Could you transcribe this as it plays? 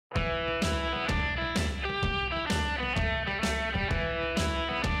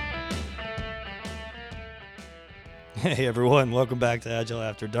Hey everyone, welcome back to Agile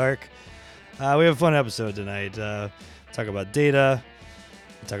After Dark. We have a fun episode tonight. Talk about data,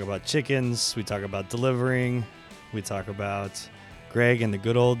 we talk about chickens, we talk about delivering, we talk about Greg and the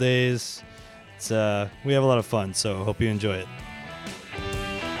good old days. We have a lot of fun, so hope you enjoy it.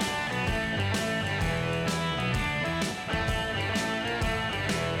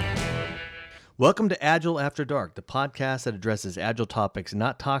 Welcome to Agile After Dark, the podcast that addresses Agile topics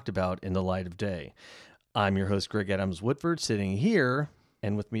not talked about in the light of day. I'm your host, Greg Adams Woodford, sitting here,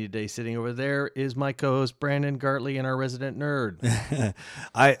 and with me today, sitting over there, is my co-host, Brandon Gartley, and our resident nerd.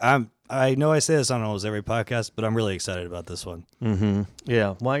 I know I say this on almost every podcast, but I'm really excited about this one. Mm-hmm.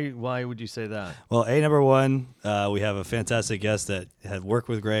 Yeah. Why would you say that? Well, number one, we have a fantastic guest that had worked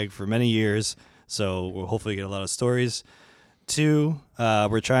with Greg for many years, so we'll hopefully get a lot of stories. Two,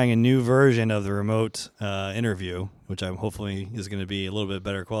 we're trying a new version of the remote interview, which I'm hopefully is going to be a little bit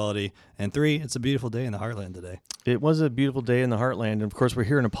better quality. And three, it's a beautiful day in the Heartland today. It was a beautiful day in the Heartland. And of course, we're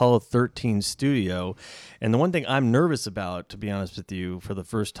here in Apollo 13 studio. And the one thing I'm nervous about, to be honest with you, for the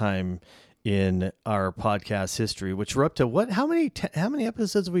first time in our podcast history, which we're up to how many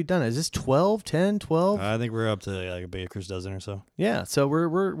episodes have we done? Is this 12, 10, 12? I think we're up to like a baker's dozen or so. Yeah, so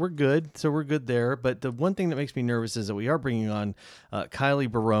we're good. So we're good there. But the one thing that makes me nervous is that we are bringing on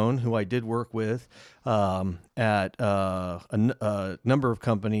Kylie Barone, who I did work with at a number of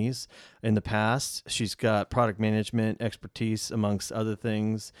companies in the past. She's got product management expertise, amongst other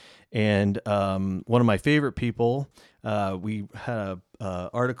things. And one of my favorite people, we had a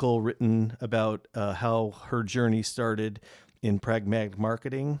article written about how her journey started in pragmatic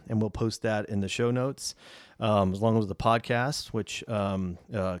marketing, and we'll post that in the show notes, as long as the podcast, which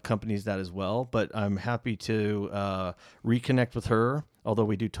accompanies that as well. But I'm happy to reconnect with her, although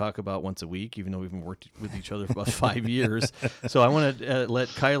we do talk about once a week, even though we've been working with each other for about 5 years. So I want to let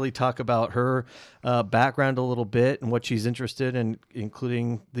Kylie talk about her background a little bit and what she's interested in,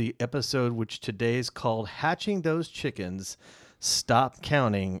 including the episode, which today is called Hatching Those Chickens, Stop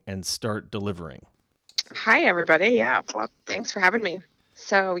Counting and Start Delivering. Hi, everybody. Yeah, well, thanks for having me.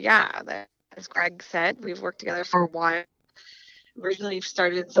 So, as Greg said, we've worked together for a while. Originally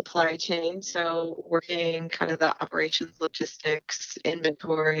started in supply chain, so working kind of the operations, logistics,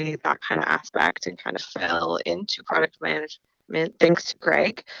 inventory, that kind of aspect, and kind of fell into product management thanks to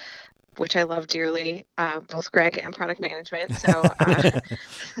Greg, which I love dearly, both Greg and product management. So,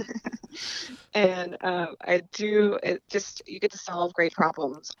 you get to solve great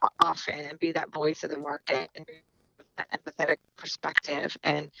problems often and be that voice of the market and that empathetic perspective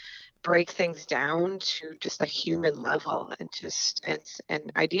and break things down to just a human level and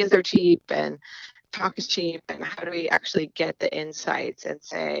ideas are cheap and talk is cheap. And how do we actually get the insights and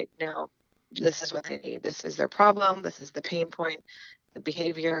say, no, this is what they need. This is their problem. This is the pain point. The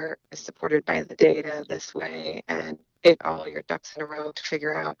behavior is supported by the data this way, and get all your ducks in a row to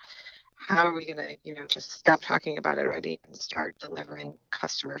figure out how are we going to, just stop talking about it already and start delivering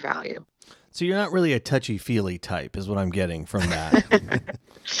customer value. So you're not really a touchy-feely type, is what I'm getting from that.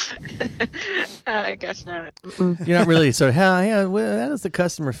 I guess not. You're not really. So how does the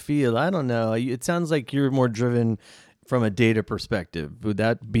customer feel? I don't know. It sounds like you're more driven from a data perspective. Would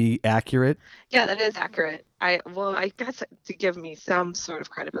that be accurate? Yeah, that is accurate. I guess to give me some sort of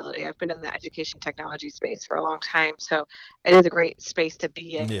credibility, I've been in the education technology space for a long time, so it is a great space to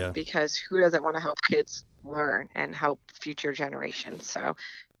be in because who doesn't want to help kids learn and help future generations? So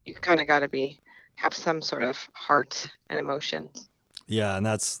you kind of got to have some sort of heart and emotions. Yeah, and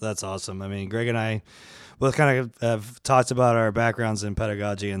that's awesome. I mean, Greg and I both kind of have talked about our backgrounds in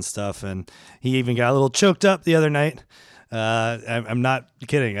pedagogy and stuff, and he even got a little choked up the other night. I'm not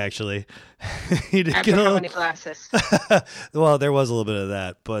kidding, actually. He did After how many classes? Well, there was a little bit of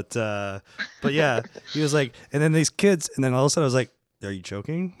that, but yeah, he was like, and then these kids, and then all of a sudden I was like, "Are you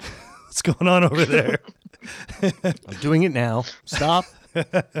choking? What's going on over there?" I'm doing it now. Stop.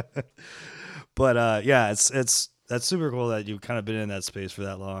 But yeah, that's super cool that you've kind of been in that space for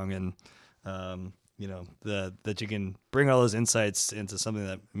that long, and that you can bring all those insights into something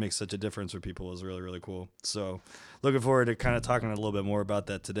that makes such a difference for people is really, really cool. So looking forward to kind of talking a little bit more about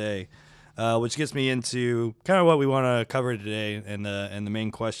that today, which gets me into kind of what we want to cover today and the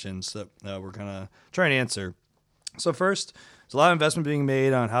main questions that we're going to try and answer. So first, there's a lot of investment being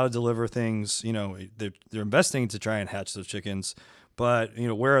made on how to deliver things. They're investing to try and hatch those chickens, but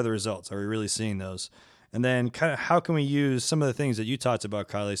where are the results? Are we really seeing those? And then kind of how can we use some of the things that you talked about,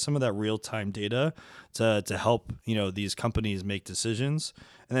 Kylie, some of that real-time data to help, these companies make decisions.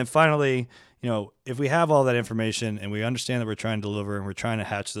 And then finally, if we have all that information and we understand that we're trying to deliver and we're trying to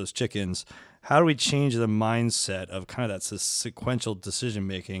hatch those chickens, how do we change the mindset of kind of that sequential decision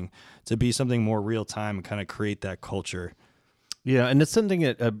making to be something more real time and kind of create that culture? Yeah, and it's something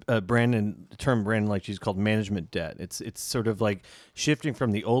that Brandon likes to use called management debt. It's sort of like shifting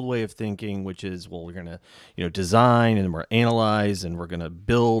from the old way of thinking, which is, well, we're gonna design and then we're analyze and we're gonna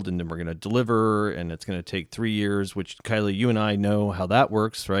build and then we're gonna deliver and it's gonna take 3 years. Which Kylie, you and I know how that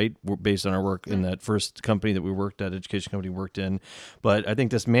works, right? We're based on our work in that first company that we worked at, education company we worked in. But I think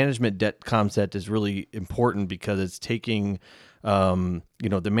this management debt concept is really important because it's taking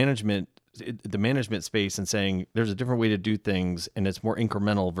the management space and saying there's a different way to do things and it's more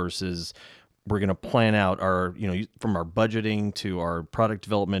incremental versus we're going to plan out our, from our budgeting to our product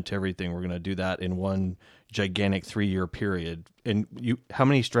development to everything. We're going to do that in one gigantic 3-year period. And how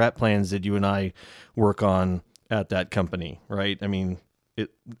many strat plans did you and I work on at that company? Right. I mean,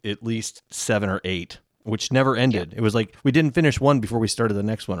 at least 7 or 8, which never ended. Yeah. It was like, we didn't finish one before we started the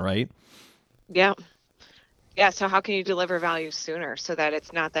next one. Right. Yeah. Yeah, so how can you deliver value sooner so that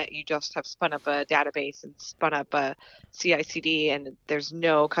it's not that you just have spun up a database and spun up a CI/CD and there's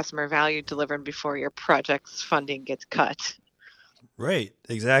no customer value delivered before your project's funding gets cut? Right,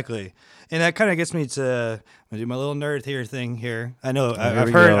 exactly. And that kind of gets me to do my little nerd here thing here. I know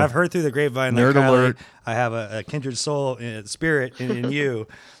I've heard through the grapevine nerd that alert. I have a kindred soul spirit in you,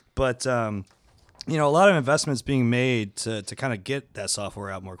 but a lot of investments being made to kind of get that software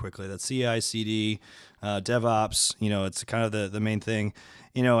out more quickly. That CI/CD, DevOps, it's kind of the main thing.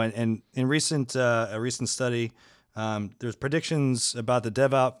 And in a recent study, there's predictions about the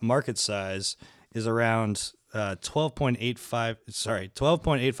DevOps market size is around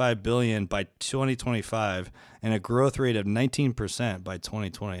 12.85 billion by 2025 and a growth rate of 19% by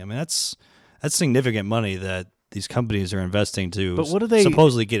 2020. I mean, that's significant money that these companies are investing to but what do they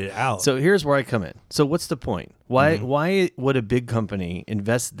supposedly get it out. So here's where I come in. So what's the point? Why would a big company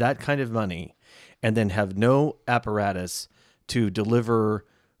invest that kind of money and then have no apparatus to deliver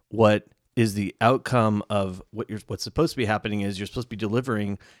what is the outcome of what's supposed to be happening is you're supposed to be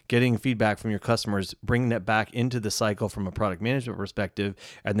delivering, getting feedback from your customers, bringing that back into the cycle from a product management perspective,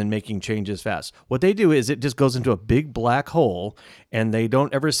 and then making changes fast. What they do is it just goes into a big black hole, and they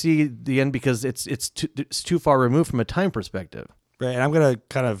don't ever see the end because it's too far removed from a time perspective. Right, and I'm going to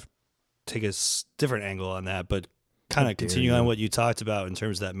kind of take a different angle on that, but kind of continue on what you talked about in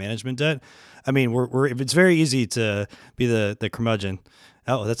terms of that management debt. I mean, it's very easy to be the curmudgeon.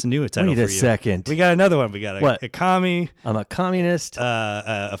 Oh, that's a new title for you. Wait a second. We got another one. We got a commie. I'm a communist.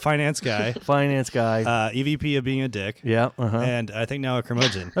 A finance guy. EVP of being a dick. Yeah. And I think now a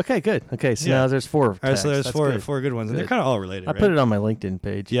curmudgeon. Okay, good. Okay, so now there's 4. All right, so there's four good ones. And they're kind of all related. I put it on my LinkedIn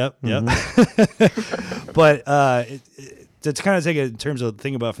page. Yep. But to kind of take it in terms of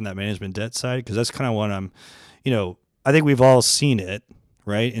thinking about from that management debt side, because that's kind of what I'm, I think we've all seen it,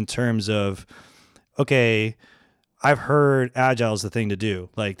 right? In terms of, okay, I've heard agile is the thing to do.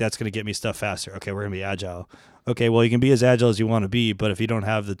 Like, that's going to get me stuff faster. Okay, we're going to be agile. Okay, well, you can be as agile as you want to be, but if you don't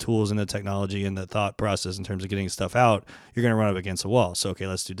have the tools and the technology and the thought process in terms of getting stuff out, you're going to run up against a wall. So, okay,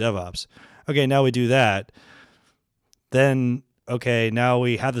 let's do DevOps. Okay, now we do that. Then, okay, now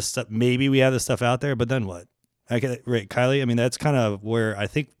we have the stuff. Maybe we have the stuff out there, but then what? Okay, right, Kylie? I mean, that's kind of where I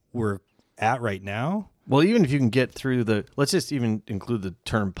think we're at right now. Well, even if you can get through let's just even include the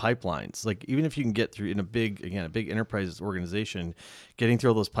term pipelines. Like, even if you can get through in a big enterprise organization, getting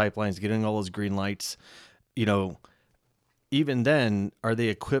through all those pipelines, getting all those green lights, even then, are they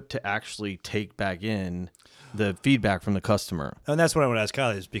equipped to actually take back in the feedback from the customer? And that's what I want to ask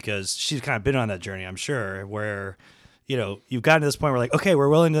Kylie, is because she's kind of been on that journey, I'm sure, where, you've gotten to this point where like, okay, we're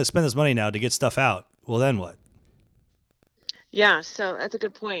willing to spend this money now to get stuff out. Well, then what? Yeah, so that's a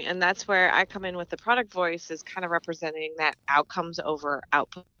good point. And that's where I come in with the product voice, is kind of representing that outcomes over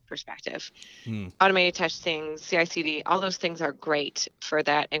output perspective. Automated testing, CI/CD, all those things are great for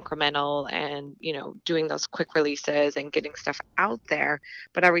that incremental and, doing those quick releases and getting stuff out there.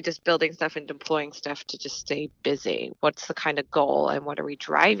 But are we just building stuff and deploying stuff to just stay busy? What's the kind of goal and what are we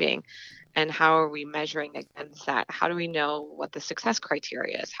driving? And how are we measuring against that? How do we know what the success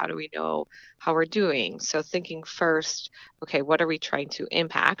criteria is? How do we know how we're doing? So thinking first, okay, what are we trying to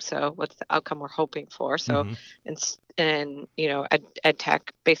impact? So what's the outcome we're hoping for? So and ed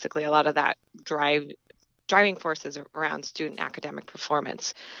tech, basically a lot of that driving forces around student academic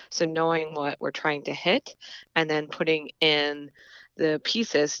performance. So knowing what we're trying to hit and then putting in the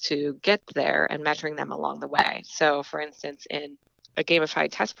pieces to get there and measuring them along the way. So for instance, in a gamified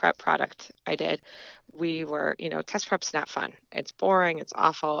test prep product I did, we were, test prep's not fun. It's boring. It's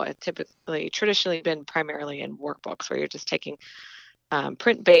awful. It's traditionally been primarily in workbooks where you're just taking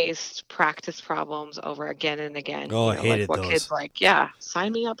print-based practice problems over again and again. Oh, I Like hated what kids those. like, yeah,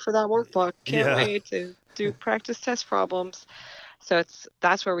 sign me up for that workbook. Can't Yeah. wait to do practice test problems. So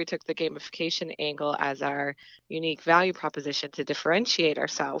that's where we took the gamification angle as our unique value proposition to differentiate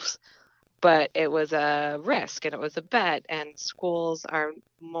ourselves. But it was a risk and it was a bet, and schools are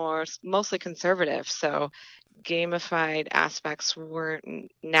mostly conservative. So gamified aspects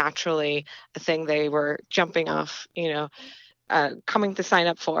weren't naturally a thing they were jumping off, coming to sign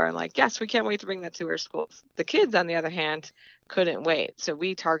up for, and like, yes, we can't wait to bring that to our schools. The kids, on the other hand, couldn't wait. So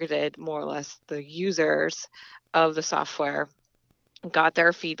we targeted more or less the users of the software, got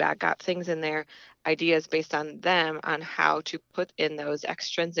their feedback, got things in their ideas based on them on how to put in those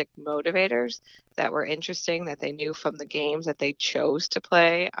extrinsic motivators that were interesting, that they knew from the games that they chose to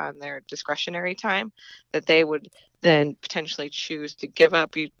play on their discretionary time, that they would then potentially choose to give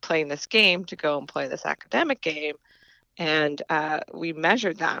up playing this game to go and play this academic game. And we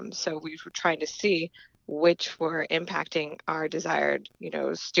measured them. So we were trying to see which were impacting our desired,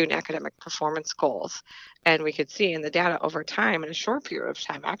 student academic performance goals. And we could see in the data over time, in a short period of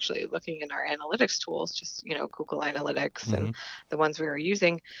time, actually looking in our analytics tools, just, Google Analytics and the ones we were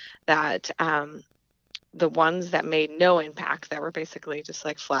using, that the ones that made no impact, that were basically just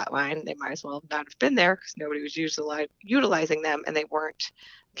like flatline, they might as well not have been there because nobody was utilizing them, and they weren't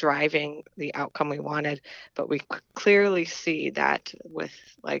driving the outcome we wanted. But we clearly see that with,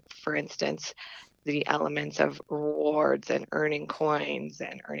 like, for instance, the elements of rewards and earning coins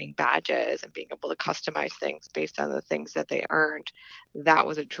and earning badges and being able to customize things based on the things that they earned, that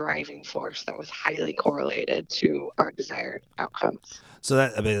was a driving force that was highly correlated to our desired outcomes. So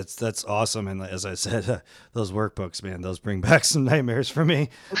that's awesome. And as I said, those workbooks, man, those bring back some nightmares for me.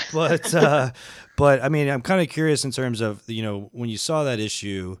 But but I mean, I'm kind of curious in terms of, when you saw that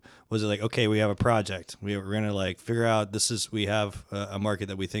issue, was it like, okay, we have a project, we're gonna like figure out we have a market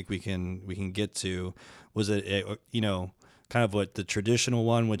that we think we can get to. Was it kind of what the traditional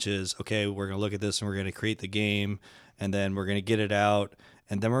one, which is, okay, we're gonna look at this and we're gonna create the game and then we're gonna get it out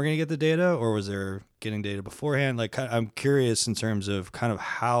and then we're going to get the data, or was there getting data beforehand? Like, I'm curious in terms of kind of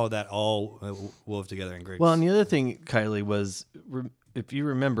how that all wove together in Greg. Well, and the other thing, Kylie, was, if you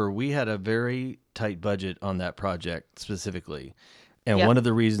remember, we had a very tight budget on that project specifically. And one of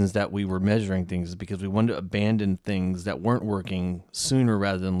the reasons that we were measuring things is because we wanted to abandon things that weren't working sooner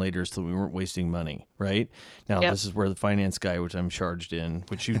rather than later, so we weren't wasting money, right? Now, this is where the finance guy, which I'm charged in,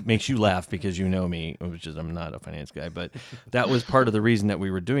 which makes you laugh because you know me, which is I'm not a finance guy, but that was part of the reason that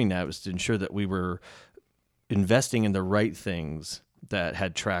we were doing that, was to ensure that we were investing in the right things that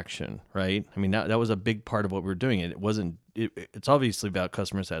had traction, right? I mean, that was a big part of what we were doing. It's obviously about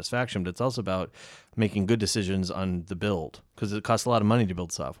customer satisfaction, but it's also about making good decisions on the build, because it costs a lot of money to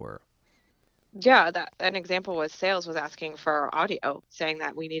build software. Yeah, an example was sales was asking for audio, saying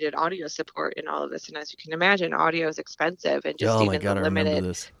that we needed audio support in all of this. And as you can imagine, audio is expensive, and just the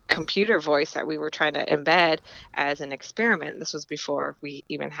limited computer voice that we were trying to embed as an experiment. This was before we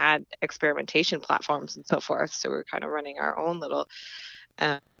even had experimentation platforms and so forth. So we were kind of running our own little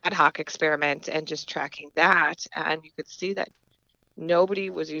ad hoc experiment and just tracking that. And you could see that nobody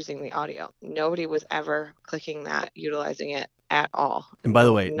was using the audio. Nobody was ever clicking that, utilizing it at all. And by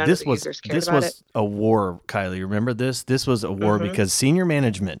the way, this was a war, Kylie. Remember this? This was a war because senior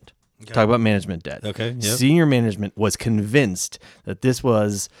management, talk about management debt. Okay. Yep. Senior management was convinced that this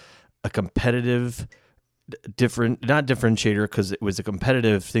was a competitive not differentiator, because it was a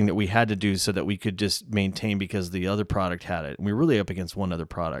competitive thing that we had to do so that we could just maintain, because the other product had it. And we were really up against one other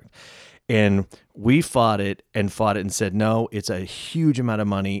product. And we fought it and said, no, it's a huge amount of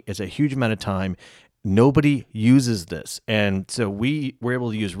money. It's a huge amount of time. Nobody uses this. And so we were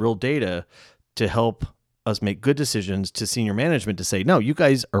able to use real data to help us make good decisions to senior management to say, no, you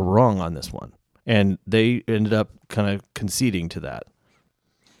guys are wrong on this one. And they ended up kind of conceding to that.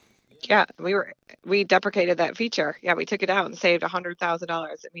 Yeah, we deprecated that feature. Yeah, we took it out and saved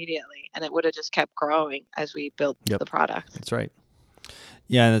 $100,000 immediately, and it would have just kept growing as we built the product. That's right.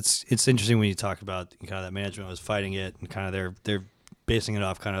 Yeah, and it's interesting when you talk about kind of that management was fighting it, and kind of they're basing it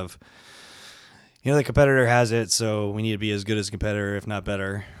off kind of, the competitor has it, so we need to be as good as a competitor, if not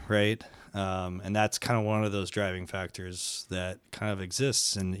better, right? And that's kind of one of those driving factors that kind of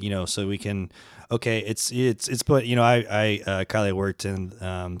exists, and so we can, okay, but I Kylie worked in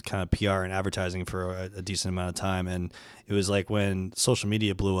kind of PR and advertising for a decent amount of time, and it was like when social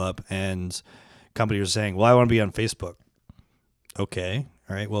media blew up and companies were saying, well, I want to be on Facebook. Okay,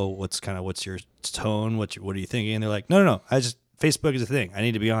 all right, well, what's your tone? What are you thinking? And they're like, no, Facebook is a thing. I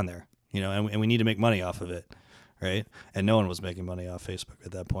need to be on there, and we need to make money off of it, right? And no one was making money off Facebook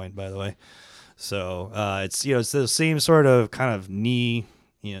at that point, by the way. So it's the same sort of kind of knee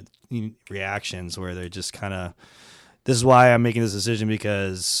reactions where they're just kind of, this is why I'm making this decision,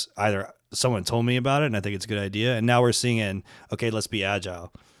 because either someone told me about it and I think it's a good idea, and now we're seeing, okay, let's be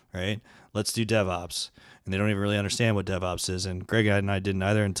agile, right? Let's do DevOps. And they don't even really understand what DevOps is. And Greg and I didn't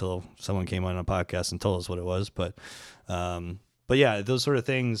either until someone came on a podcast and told us what it was. But yeah, those sort of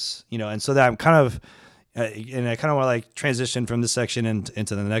things, and so that I'm kind of, and I kind of want to transition from this section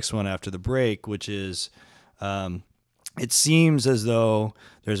into the next one after the break, which is, it seems as though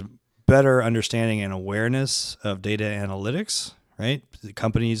there's better understanding and awareness of data analytics, right? The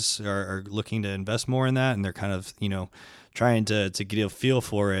companies are looking to invest more in that, and they're kind of, trying to get a feel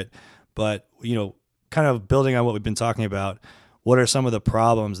for it. But, kind of building on what we've been talking about, what are some of the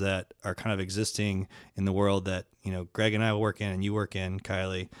problems that are kind of existing in the world that, Greg and I work in and you work in,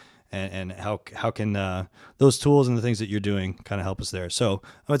 Kylie, and how can those tools and the things that you're doing kind of help us there? So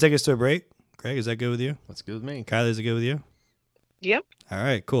I'm going to take us to a break. Greg, is that good with you? That's good with me. Kylie, is it good with you? Yep. All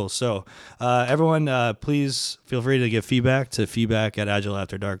right, cool. So everyone, please feel free to give feedback to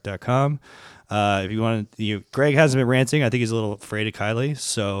feedback@agileafterdark.com. If you want to, Greg hasn't been ranting. I think he's a little afraid of Kylie.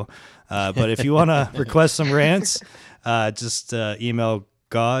 So, but if you want to request some rants, just email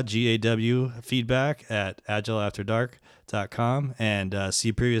GAW, feedback @agileafterdark.com, and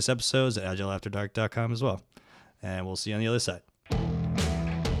see previous episodes at agileafterdark.com as well. And we'll see you on the other side.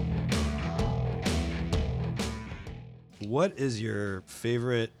 What is your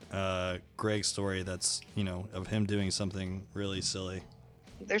favorite Greg story that's, of him doing something really silly?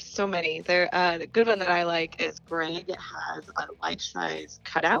 There's so many. The good one that I like is Greg has a life-size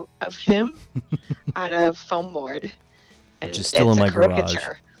cutout of him out of foam board. Which is still in my garage.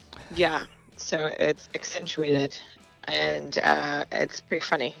 Yeah, so it's accentuated, and it's pretty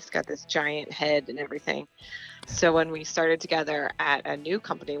funny. He's got this giant head and everything. So when we started together at a new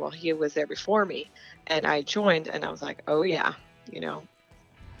company, well, he was there before me, and I joined, and I was like, oh yeah,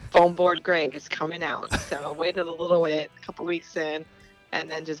 foam board Greg is coming out. So I waited a little bit, a couple weeks in, and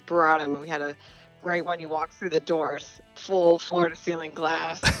then just brought him. We had a right when you walk through the doors, full floor-to-ceiling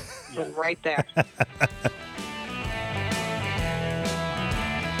glass, right there.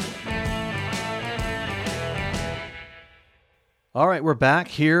 All right, we're back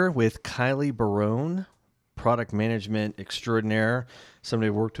here with Kylie Barone, product management extraordinaire, somebody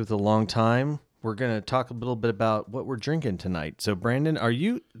I worked with a long time. We're going to talk a little bit about what we're drinking tonight. So, Brandon, are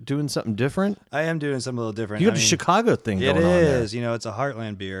you doing something different? I am doing something a little different. You got the Chicago thing going on there. It is. It's a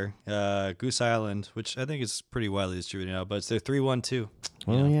Heartland beer, Goose Island, which I think is pretty widely distributed now, but it's their 312.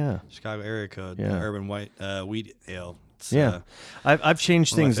 Oh, yeah. Chicago area code, Yeah. Urban White Wheat Ale. It's, I've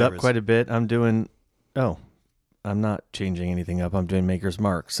changed things up favorites. quite a bit. I'm not changing anything up. I'm doing Maker's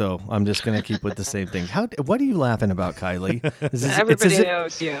Mark, so I'm just going to keep with the same thing. What are you laughing about, Kylie? Everybody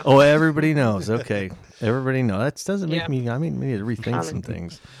knows you. Oh, everybody knows. Okay, everybody knows. That doesn't make me. I mean, we need to rethink some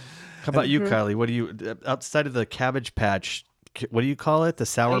things. How about you, Kylie? What do you outside of the Cabbage Patch? What do you call it? The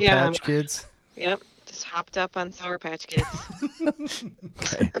Sour Patch Kids? Yep. Just hopped up on Sour Patch Kids.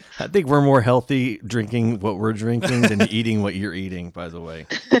 Okay. I think we're more healthy drinking what we're drinking than eating what you're eating, by the way.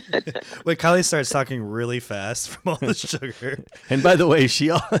 Wait, Kylie starts talking really fast from all the sugar. And by the way, she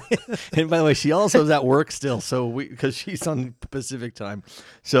also is at work still, so because she's on Pacific time,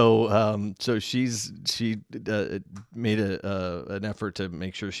 so she made an effort to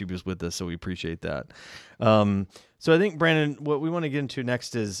make sure she was with us, so we appreciate that. So I think, Brandon, what we want to get into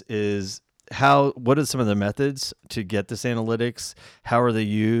next is what are some of the methods to get this analytics? How are they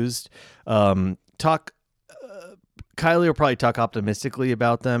used? Kylie will probably talk optimistically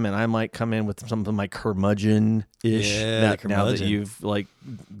about them, and I might come in with something like curmudgeon-ish. Now that you've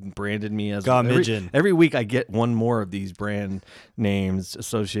branded me as every week, I get one more of these brand names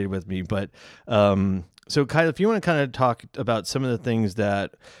associated with me. But so Kylie, if you want to kind of talk about some of the things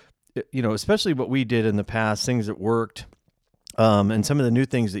that especially what we did in the past, things that worked. And some of the new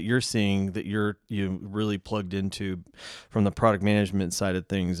things that you're seeing that you really plugged into from the product management side of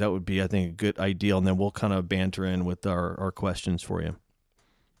things, that would be, I think, a good ideal. And then we'll kind of banter in with our questions for you.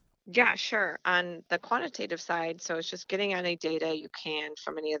 Yeah, sure. On the quantitative side, so it's just getting any data you can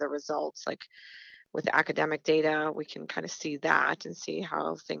from any of the results. Like with the academic data, we can kind of see that and see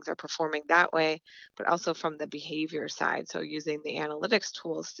how things are performing that way, but also from the behavior side. So using the analytics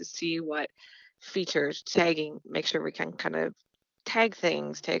tools to see what features, tagging, make sure we can kind of tag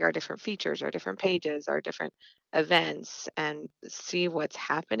our different features, our different pages, our different events, and see what's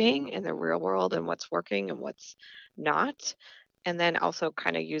happening in the real world and what's working and what's not. And then also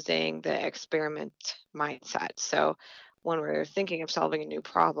kind of using the experiment mindset. So when we're thinking of solving a new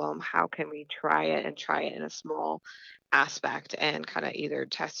problem, how can we try it and try it in a small aspect and kind of either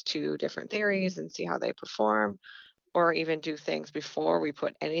test two different theories and see how they perform, or even do things before we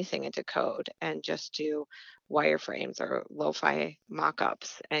put anything into code and just do wireframes or lo-fi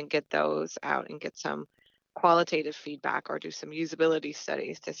mock-ups and get those out and get some qualitative feedback or do some usability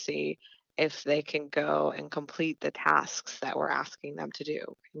studies to see if they can go and complete the tasks that we're asking them to do.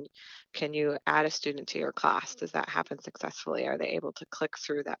 Can you add a student to your class? Does that happen successfully? Are they able to click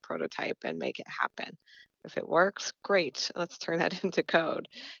through that prototype and make it happen? If it works, great. Let's turn that into code.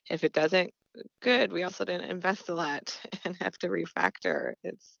 If it doesn't, good. We also didn't invest a lot and have to refactor.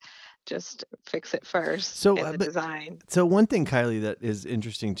 It's just fix it first So, in the design. So one thing, Kylie, that is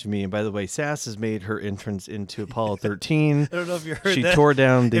interesting to me, and by the way, Sass has made her entrance into Apollo 13. I don't know if you heard She that. tore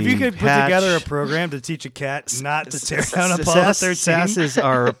down the If you could put hatch. together a program to teach a cat not to tear down Apollo 13. Sass is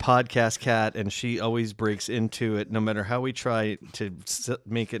our podcast cat, and she always breaks into it. No matter how we try to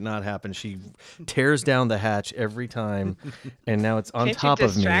make it not happen, she tears down the hatch every time, and now it's on Can't top you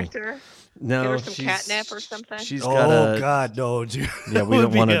of me. distract her? No, Give her some she's- catnip or something? She's got Oh a, God, no, dude. Yeah, we That don't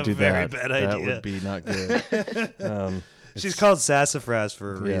would want be to a do very that. bad That idea. would be not good. She's called Sassafras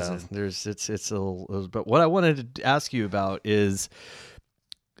for a Yeah, reason. it's a little, but what I wanted to ask you about is,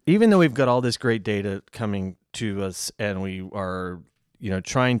 even though we've got all this great data coming to us and we are,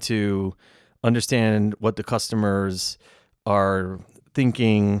 trying to understand what the customers are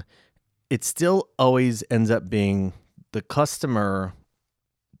thinking, it still always ends up being the customer,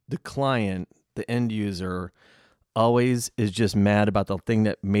 the client, the end user always is just mad about the thing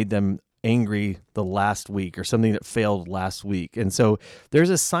that made them angry the last week or something that failed last week. And so there's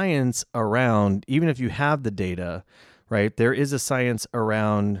a science around, even if you have the data, right? There is a science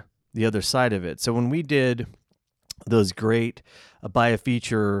around the other side of it. So when we did those great buy a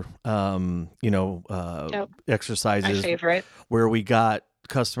feature, Yep. exercises My favorite. where we got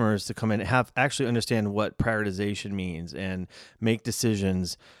customers to come in and actually understand what prioritization means and make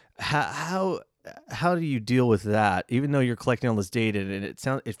decisions. How do you deal with that? Even though you're collecting all this data and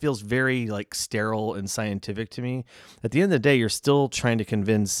it feels very like sterile and scientific to me. At the end of the day, you're still trying to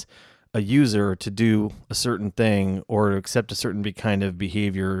convince a user to do a certain thing or to accept a certain kind of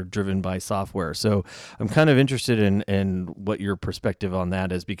behavior driven by software. So I'm kind of interested in what your perspective on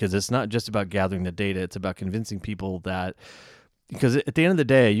that is, because it's not just about gathering the data. It's about convincing people that, because at the end of the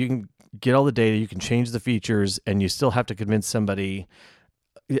day, you can get all the data, you can change the features, and you still have to convince somebody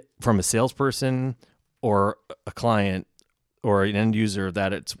from a salesperson or a client or an end user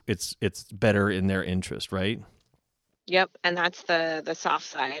that it's better in their interest, right? Yep, and that's the soft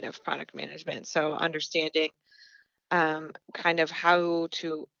side of product management. So understanding kind of how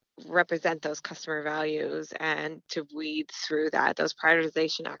to represent those customer values and to weed through that. Those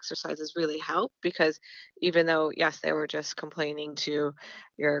prioritization exercises really help, because even though, yes, they were just complaining to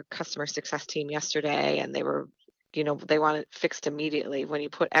your customer success team yesterday and they were, they want it fixed immediately. When you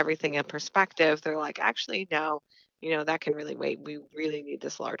put everything in perspective, they're like, actually, no, that can really wait. We really need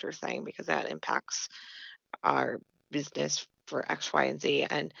this larger thing because that impacts our business for X, Y, and Z.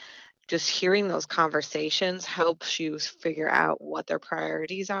 And just hearing those conversations helps you figure out what their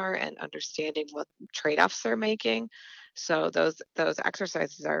priorities are and understanding what trade-offs they're making. So those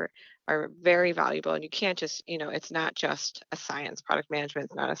exercises are very valuable, and you can't just, it's not just a science. Product management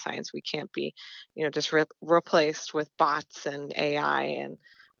is not a science. We can't be, just replaced with bots and AI and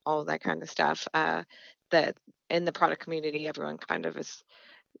all that kind of stuff. That in the product community, everyone kind of is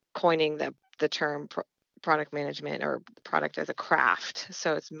coining the term product management or product as a craft.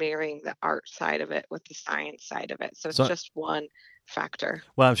 So it's marrying the art side of it with the science side of it. So it's just one factor.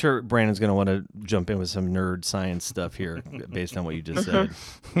 Well, I'm sure Brandon's going to want to jump in with some nerd science stuff here based on what you just said.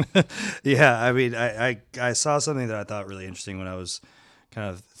 Yeah, I mean, I saw something that I thought really interesting when I was kind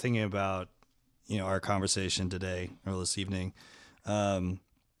of thinking about, our conversation today or this evening,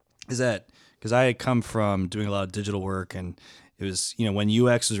 is that because I had come from doing a lot of digital work, and it was, when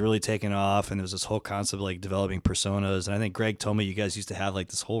UX was really taking off, and there was this whole concept of like developing personas. And I think Greg told me you guys used to have like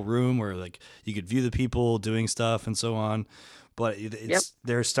this whole room where like you could view the people doing stuff and so on. But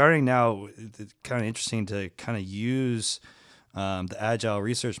they're starting now, it's kind of interesting to kind of use the agile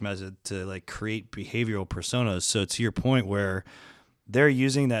research method to like create behavioral personas. So to your point, where they're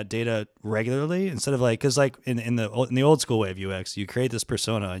using that data regularly instead of like, because like in the old school way of UX, you create this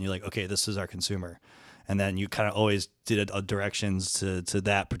persona and you're like, okay, this is our consumer. And then you kind of always did directions to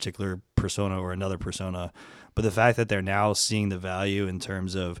that particular persona or another persona. But the fact that they're now seeing the value in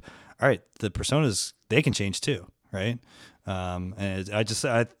terms of, all right, the personas, they can change too, right? And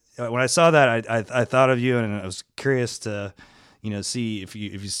when I saw that, I thought of you, and I was curious to, see if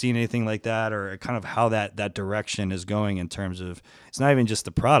you've seen anything like that, or kind of how that direction is going in terms of, it's not even just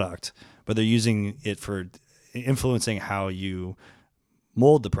the product, but they're using it for influencing how you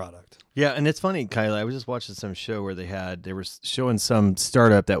mold the product. Yeah, and it's funny, Kylie. I was just watching some show where they were showing some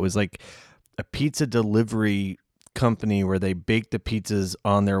startup that was like a pizza delivery company where they bake the pizzas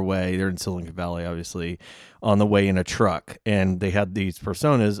on their way. They're in Silicon Valley, obviously, on the way in a truck, and they had these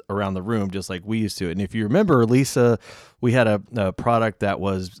personas around the room just like we used to. And if you remember, Lisa, we had a product that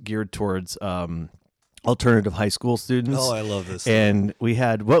was geared towards alternative high school students. Oh, I love this. And we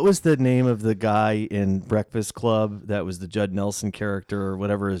had, what was the name of the guy in Breakfast Club that was the Judd Nelson character or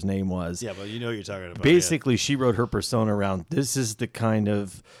whatever his name was? Yeah, but you know what you're talking about. Basically, she wrote her persona around, this is the kind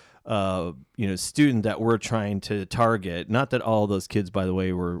of student that we're trying to target. Not that all those kids, by the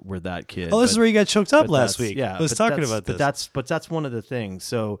way, were that kid. Oh, this is where you got choked up last week. Yeah, I was talking about this. But that's one of the things.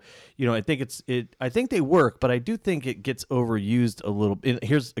 So, I think I think they work, but I do think it gets overused a little.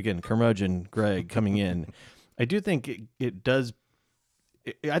 Here's again, curmudgeon Greg coming in. I do think it does.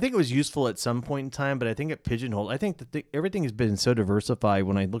 I think it was useful at some point in time, but I think it pigeonholed. I think that everything has been so diversified.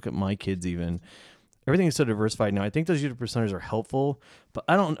 When I look at my kids, even everything is so diversified now. I think those user personas are helpful, but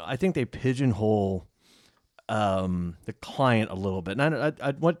I think they pigeonhole the client a little bit. And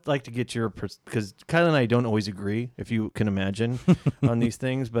I'd like to get your, because Kylie and I don't always agree, if you can imagine, on these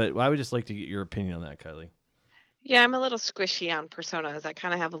things. But I would just like to get your opinion on that, Kylie. Yeah, I'm a little squishy on personas. I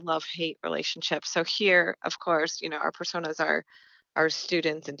kind of have a love-hate relationship. So here, of course, our personas are our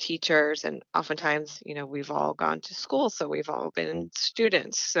students and teachers, and oftentimes, we've all gone to school, so we've all been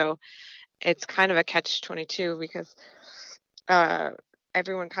students. So it's kind of a catch-22 because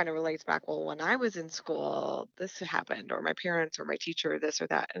everyone kind of relates back, well, when I was in school, this happened, or my parents or my teacher, this or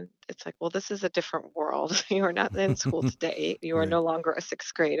that. And it's like, well, this is a different world. You are not in school today. You are Right. no longer a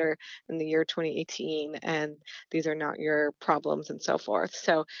sixth grader in the year 2018, and these are not your problems and so forth.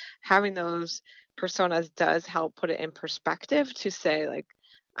 So having those personas does help put it in perspective to say, like,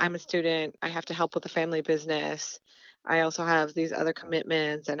 I'm a student, I have to help with the family business. I also have these other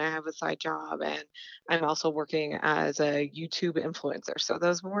commitments, and I have a side job, and I'm also working as a YouTube influencer. So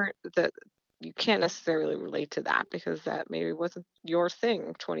those weren't that, you can't necessarily relate to that because that maybe wasn't your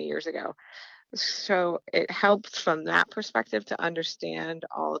thing 20 years ago. So it helps from that perspective to understand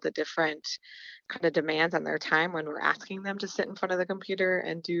all of the different kind of demands on their time when we're asking them to sit in front of the computer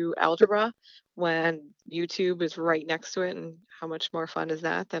and do algebra when YouTube is right next to it. And how much more fun is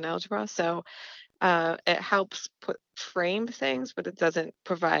that than algebra? So it helps frame things, but it doesn't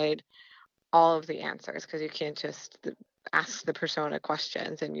provide all of the answers because you can't just ask the persona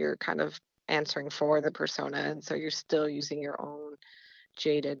questions and you're kind of answering for the persona. And so you're still using your own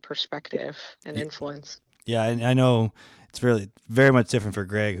jaded perspective and influence. Yeah, I know it's really very much different for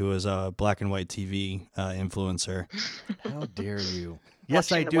Greg, who is a black and white TV influencer. How dare you?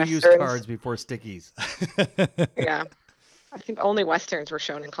 Yes, I Watching do the use Westerns. cards before stickies. Yeah. I think only Westerns were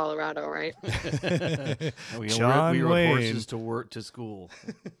shown in Colorado, right? John we rode Wayne. horses to work to school.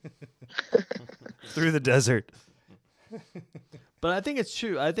 Through the desert. But I think it's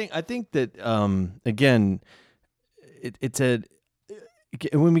true. I think that again, it's a,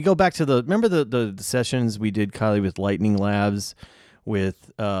 when we go back to remember the sessions we did, Kylie, with Lightning Labs,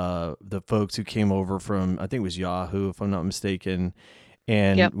 with the folks who came over from, I think it was Yahoo, if I'm not mistaken,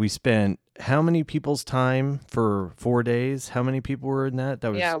 and we spent how many people's time for 4 days? How many people were in that?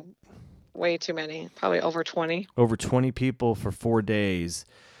 That was way too many. Probably over 20. Over 20 people for 4 days.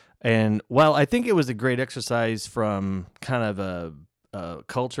 And while I think it was a great exercise from kind of a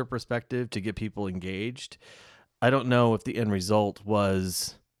culture perspective to get people engaged, I don't know if the end result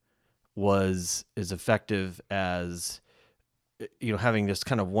was as effective as having this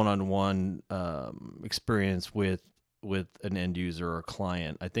kind of one-on-one experience with an end user or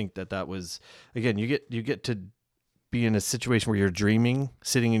client. I think that was, again, you get to be in a situation where you're dreaming,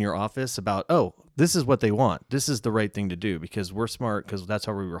 sitting in your office about, oh, this is what they want. This is the right thing to do because we're smart, because that's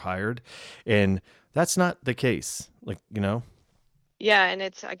how we were hired. And that's not the case. Yeah, and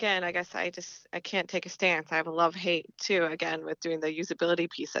it's, again, I guess I can't take a stance. I have a love-hate too, again, with doing the usability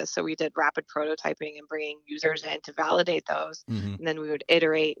pieces. So we did rapid prototyping and bringing users in to validate those. Mm-hmm. And then we would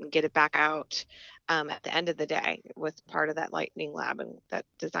iterate and get it back out at the end of the day with part of that Lightning Lab and that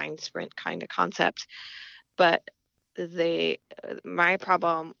design sprint kind of concept. But my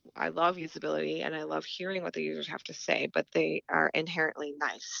problem I love usability and I love hearing what the users have to say, but they are inherently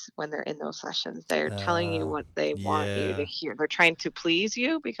nice when they're in those sessions. They're telling you what they want you to Yeah. hear. They're trying to please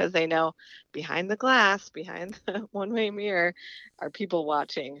you because they know behind the glass, behind the one-way mirror, are people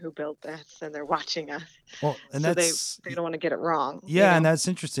watching who built this and they're watching us. Well, and So that's they don't want to get it wrong, you yeah, and know? that's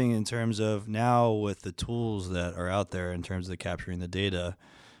interesting in terms of now with the tools that are out there in terms of capturing the data.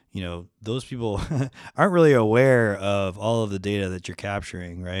 Those people aren't really aware of all of the data that you're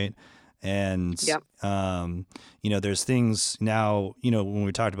capturing, right? And Yep. there's things now. When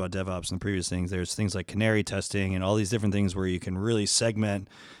we talked about DevOps and the previous things, there's things like canary testing and all these different things where you can really segment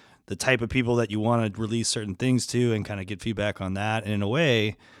the type of people that you want to release certain things to and kind of get feedback on that. And in a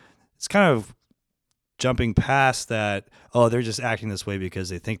way, it's kind of jumping past that, oh, they're just acting this way because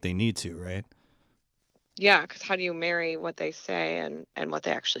they think they need to, right? Yeah, because how do you marry what they say and what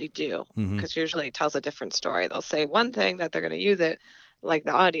they actually do? Mm-hmm. Because usually it tells a different story. They'll say one thing that they're going to use it, like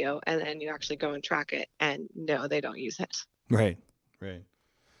the audio, and then you actually go and track it, and no, they don't use it. Right.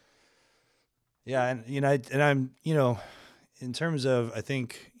 Yeah, and I'm, in terms of, I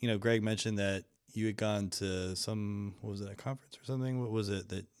think, Greg mentioned that you had gone to what was it, a conference or something? What was it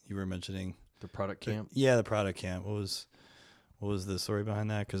that you were mentioning? The product camp. Yeah, the product camp. What was the story behind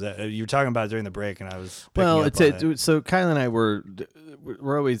that? Because you were talking about it during the break, and I was picking up on it. So Kyle and I were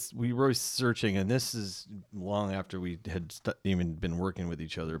always searching, and this is long after we had even been working with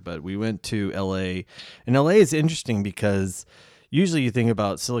each other. But we went to LA, and LA is interesting because usually you think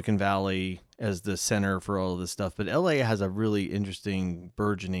about Silicon Valley as the center for all of this stuff, but LA has a really interesting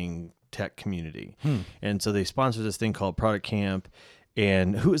burgeoning tech community, and so they sponsored this thing called Product Camp.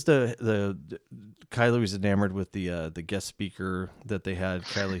 And who was the Kylie was enamored with the guest speaker that they had.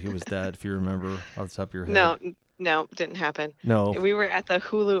 Kylie, who was that? If you remember off the top of your head. No, didn't happen. No, we were at the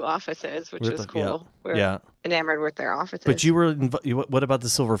Hulu offices, which is cool. We're enamored with their offices. But you were. What about the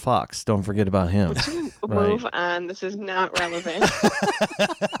Silver Fox? Don't forget about him. Move on. This is not relevant.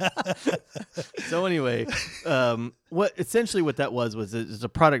 So anyway, what that was it's a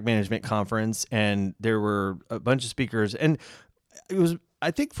product management conference, and there were a bunch of speakers, and it was,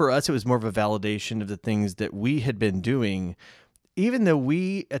 I think for us, it was more of a validation of the things that we had been doing, even though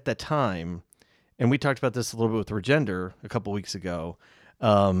we at the time, and we talked about this a little bit with Regender a couple weeks ago,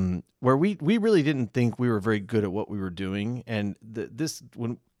 where we really didn't think we were very good at what we were doing. And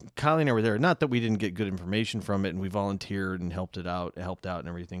when Kylie and I were there, not that we didn't get good information from it, and we volunteered and helped out and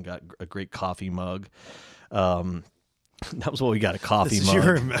everything, got a great coffee mug. That was what we got, a coffee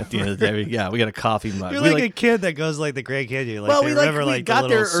mug at the end of the day. Yeah, we got a coffee mug. You're like a kid that goes like the Grand Canyon. Like, we got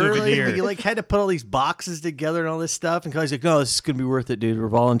there early. Souvenir. We had to put all these boxes together and all this stuff. And Kylie's like, "No, this is gonna be worth it, dude. We're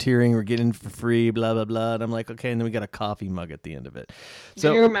volunteering. We're getting for free. Blah blah blah." And I'm like, "Okay." And then we got a coffee mug at the end of it. So,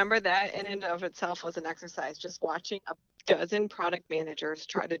 do you remember that in and of itself was an exercise? Just watching a dozen product managers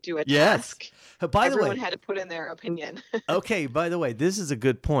try to do a task. By the way, everyone had to put in their opinion. Okay. By the way, this is a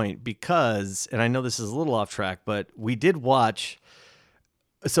good point because, and I know this is a little off track, but we did watch.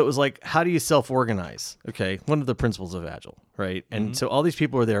 So it was like, how do you self-organize? Okay, one of the principles of Agile, right? And so all these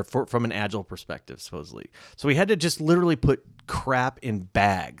people are there from an Agile perspective, supposedly. So we had to just literally put crap in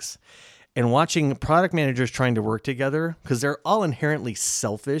bags. And watching product managers trying to work together, because they're all inherently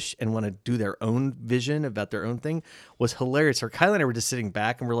selfish and want to do their own vision about their own thing, was hilarious. So Kyle and I were just sitting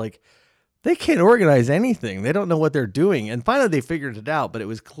back and we're like, they can't organize anything. They don't know what they're doing. And finally they figured it out, but it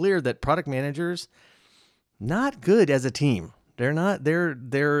was clear that product managers, not good as a team. They're not.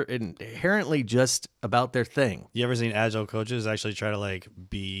 They're inherently just about their thing. You ever seen Agile coaches actually try to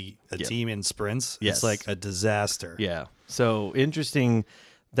be a team in sprints? Yes. It's like a disaster. Yeah. So interesting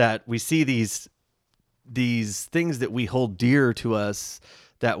that we see these things that we hold dear to us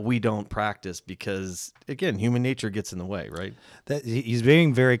that we don't practice because, again, human nature gets in the way, right? That he's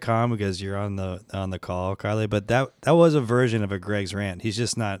being very calm because you're on the call, Kylie. But that was a version of a Greg's rant. He's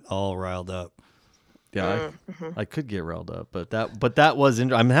just not all riled up. Yeah, I could get riled up, but that was.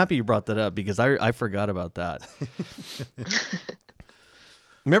 I'm happy you brought that up because I forgot about that.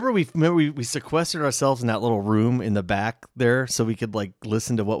 Remember we sequestered ourselves in that little room in the back there so we could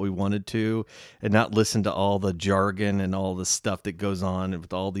listen to what we wanted to and not listen to all the jargon and all the stuff that goes on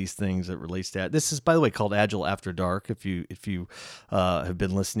with all these things that relates to that. This is, by the way, called Agile After Dark. If you have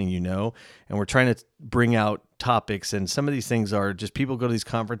been listening, and we're trying to bring out topics, and some of these things are just people go to these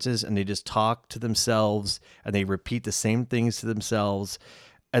conferences and they just talk to themselves and they repeat the same things to themselves.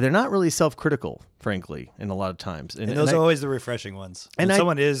 And they're not really self-critical, frankly, in a lot of times. And those are always the refreshing ones. And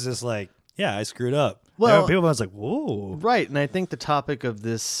someone is just like, yeah, I screwed up. Well, people are like, whoa. Right. And I think the topic of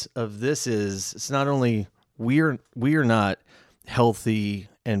this is it's not only we are not healthy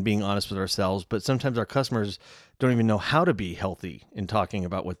and being honest with ourselves, but sometimes our customers don't even know how to be healthy in talking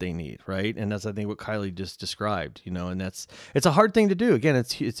about what they need, right? And that's, I think, what Kylie just described, and it's a hard thing to do. Again,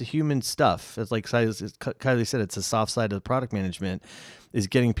 it's a human stuff. It's like Kylie said, it's the soft side of the product management, is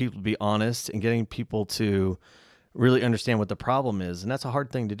getting people to be honest and getting people to really understand what the problem is. And that's a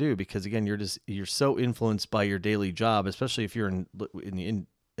hard thing to do because, again, you're so influenced by your daily job, especially if you're in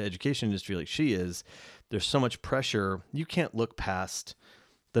the education industry like she is. There's so much pressure. You can't look past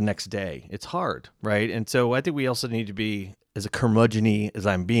the next day. It's hard, right? And so I think we also need to be, as a curmudgeon as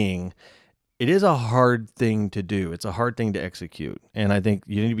I'm being, it is a hard thing to do. It's a hard thing to execute. And I think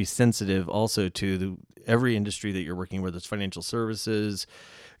you need to be sensitive also to every industry that you're working with. It's financial services.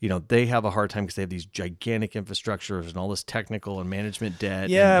 They have a hard time because they have these gigantic infrastructures and all this technical and management debt.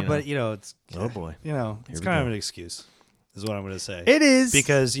 Yeah, and, but it's oh boy, it's kind of an excuse, is what I'm going to say. It is,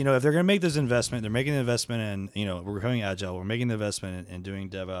 because if they're going to make this investment, they're making the investment in we're becoming agile. We're making the investment in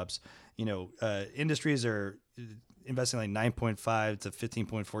doing DevOps. Industries are investing like 9.5 to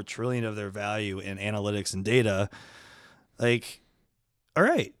 15.4 trillion of their value in analytics and data. Like, all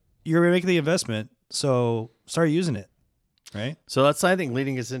right, you're making the investment, so start using it. Right. So that's, I think,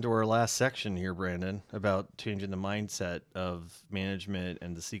 leading us into our last section here, Brandon, about changing the mindset of management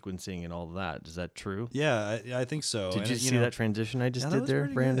and the sequencing and all of that. Is that true? Yeah, I think so. Did you see that transition I just did there,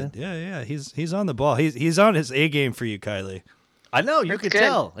 Brandon? Good. Yeah. He's on the ball. He's on his A game for you, Kylie. I know, you That's could good.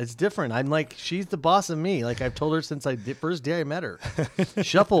 tit's It's different. I'm like, she's the boss of me. Like I've told her since first day I met her.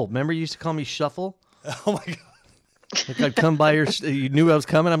 Shuffle. Remember you used to call me Shuffle? Oh my God. Like I'd come by you knew I was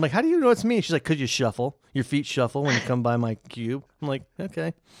coming. I'm like, how do you know it's me? She's like, 'cause you shuffle. Your feet shuffle when you come by my cube. I'm like,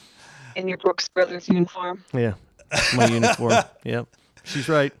 okay. In your Brooks Brothers uniform. Yeah. My uniform. Yep. She's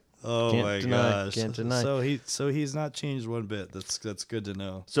right. Oh Can't my deny, gosh. can't deny. So he's not changed one bit. That's good to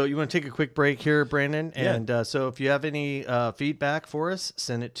know. So you want to take a quick break here, Brandon? Yeah. And so if you have any feedback for us,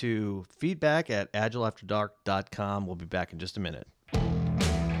 send it to feedback@agileafterdark.com. We'll be back in just a minute.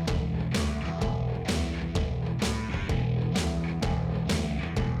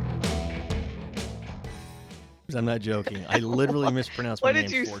 I'm not joking. I literally mispronounced my What name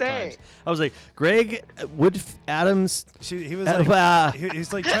did you 4 say? times. I was like, Greg Adams. He was like-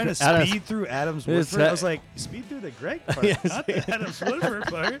 he's like trying to Adams. speed through Adams It's Woodford. I was like, speed through the Greg part, Yes. not the Adams Woodford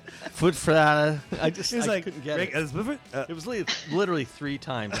part. Foot for I just He's I like, couldn't get Greg it. Adams Woodford. It was literally 3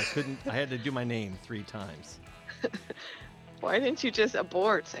 times. I had to do my name 3 times. Why didn't you just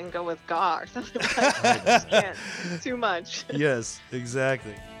abort and go with Ga or something like that? I just can't. It's too much. Yes,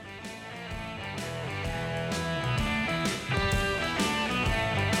 exactly.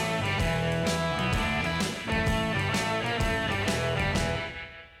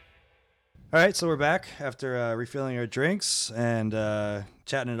 All right, so we're back after refilling our drinks and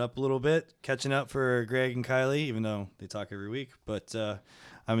chatting it up a little bit, catching up for Greg and Kylie, even though they talk every week. But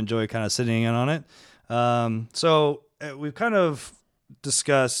I've enjoyed kind of sitting in on it. So we've kind of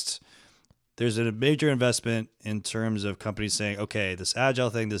discussed there's a major investment in terms of companies saying, okay, this agile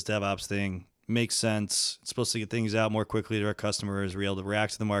thing, this DevOps thing makes sense. It's supposed to get things out more quickly to our customers. We're able to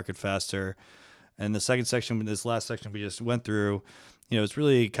react to the market faster. And the second section, this last section we just went through, it's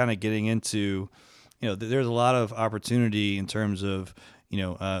really kind of getting into, there's a lot of opportunity in terms of,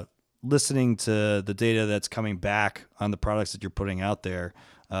 listening to the data that's coming back on the products that you're putting out there,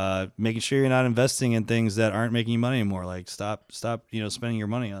 making sure you're not investing in things that aren't making you money anymore. Like stop, spending your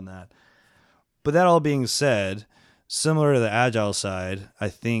money on that. But that all being said, similar to the agile side, I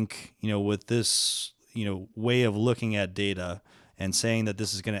think, with this, way of looking at data and saying that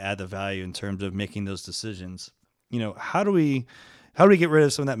this is going to add the value in terms of making those decisions, how do we get rid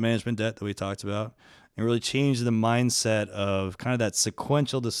of some of that management debt that we talked about and really change the mindset of kind of that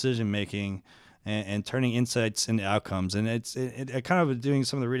sequential decision making and turning insights into outcomes? And I kind of doing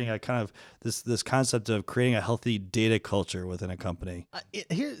some of the reading, I kind of this concept of creating a healthy data culture within a company.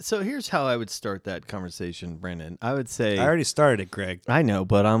 Here's how I would start that conversation, Brandon. I would say I already started it, Greg. I know,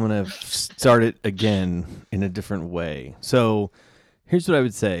 but I'm going to start it again in a different way. So here's what I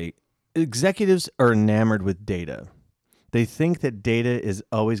would say. Executives are enamored with data. They think that data is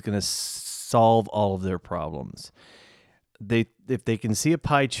always going to solve all of their problems. If they can see a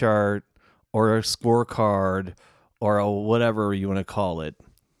pie chart or a scorecard or a whatever you want to call it,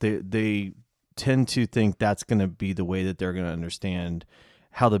 they tend to think that's going to be the way that they're going to understand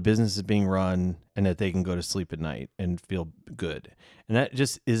how the business is being run and that they can go to sleep at night and feel good. And that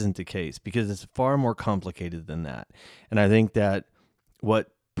just isn't the case because it's far more complicated than that. And I think that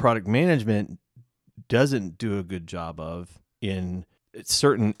what product management doesn't do a good job of in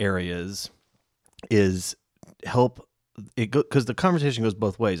certain areas is help it go, because the conversation goes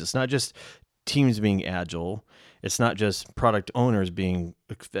both ways. It's not just teams being agile. It's not just product owners being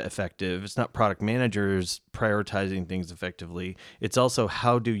effective. It's not product managers prioritizing things effectively. It's also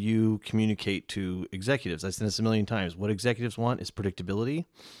how do you communicate to executives? I've said this a million times. What executives want is predictability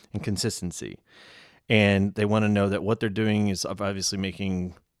and consistency. And they want to know that what they're doing is obviously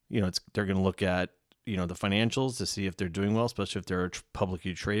making, they're going to look at, the financials to see if they're doing well, especially if they're a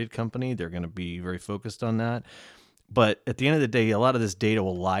publicly traded company. They're going to be very focused on that. But at the end of the day, a lot of this data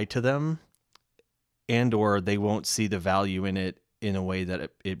will lie to them, and or they won't see the value in it in a way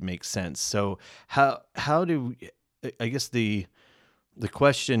that it makes sense. So how do, I guess the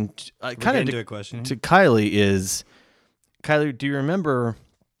question to Kylie is, Kylie, do you remember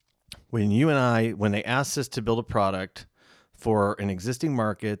when when they asked us to build a product for an existing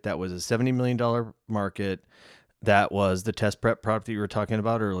market that was a $70 million market, that was the test prep product that you were talking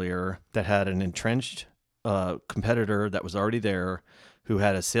about earlier, that had an entrenched competitor that was already there, who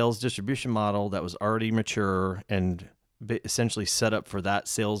had a sales distribution model that was already mature and essentially set up for that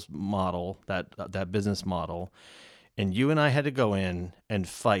sales model, that business model. And you and I had to go in and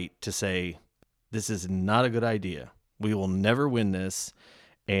fight to say, this is not a good idea. We will never win this.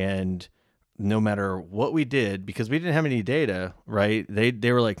 And no matter what we did, because we didn't have any data, right?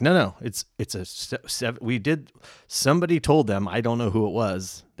 They were like, no, it's somebody told them, I don't know who it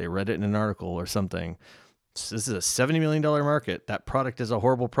was. They read it in an article or something. This is a $70 million market. That product is a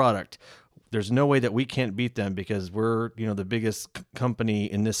horrible product. There's no way that we can't beat them because we're, the biggest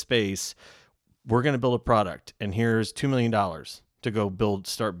company in this space. We're going to build a product, and here's $2 million to go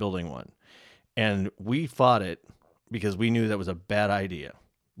start building one. And we fought it because we knew that was a bad idea.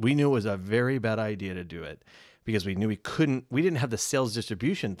 We knew it was a very bad idea to do it because we knew we didn't have the sales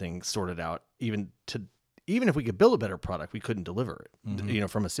distribution thing sorted out. Even if we could build a better product, we couldn't deliver it,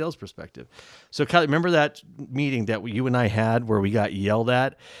 from a sales perspective. So Kylie, remember that meeting that you and I had where we got yelled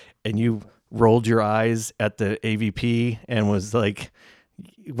at and you rolled your eyes at the AVP and was like,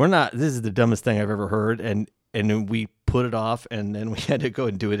 this is the dumbest thing I've ever heard. And then we put it off, and then we had to go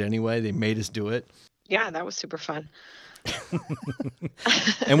and do it anyway. They made us do it. Yeah, that was super fun.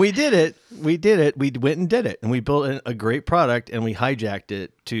 And we did it. We went and did it, and we built a great product, and we hijacked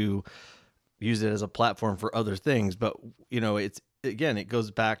it to use it as a platform for other things. But it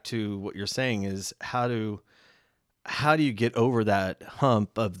goes back to what you're saying is how do you get over that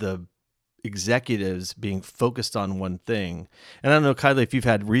hump of the executives being focused on one thing? And I don't know, Kylie, if you've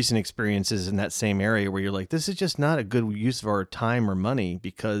had recent experiences in that same area where you're like, this is just not a good use of our time or money,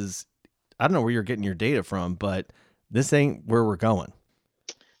 because I don't know where you're getting your data from, but this ain't where we're going.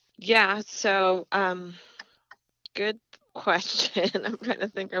 Yeah. So, good question. I'm trying to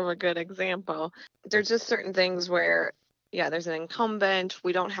think of a good example. There's just certain things where, there's an incumbent.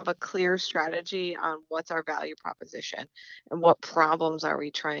 We don't have a clear strategy on what's our value proposition and what problems are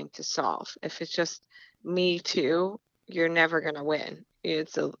we trying to solve. If it's just me too, you're never going to win.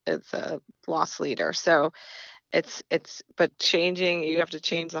 It's a loss leader. So but you have to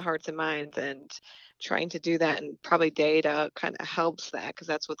change the hearts and minds, and trying to do that, and probably data kind of helps that, because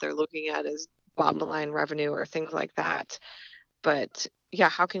that's what they're looking at is bottom line revenue or things like that. But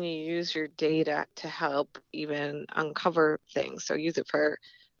how can you use your data to help even uncover things? So use it for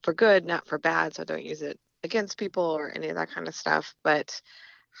good, not for bad. So don't use it against people or any of that kind of stuff. But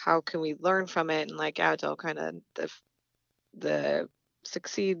how can we learn from it and, like Agile, kind of the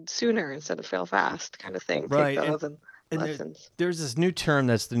succeed sooner instead of fail fast kind of thing. Right. Take those and lessons. There's this new term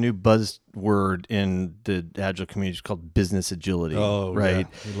that's the new buzzword in the Agile community called business agility. Oh, right.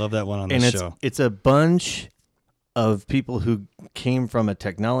 Yeah. We love that one on the show. It's a bunch of people who came from a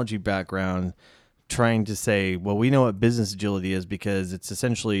technology background trying to say, well, we know what business agility is because it's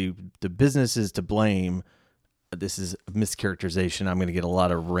essentially the business is to blame. This is a mischaracterization. I'm going to get a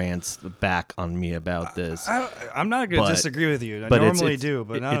lot of rants back on me about this. I'm not going to disagree with you. I normally do,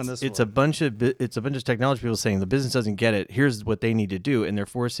 but not on this It's one. It's a bunch of technology people saying the business doesn't get it. Here's what they need to do, and they're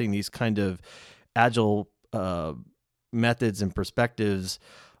forcing these kind of agile methods and perspectives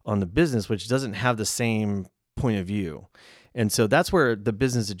on the business, which doesn't have the same point of view. And so that's where the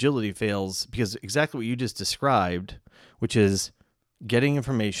business agility fails, because exactly what you just described, which is getting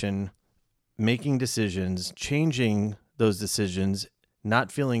information, making decisions, changing those decisions,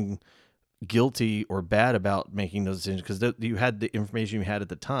 not feeling guilty or bad about making those decisions because you had the information you had at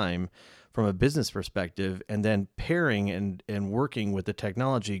the time from a business perspective, and then pairing and working with the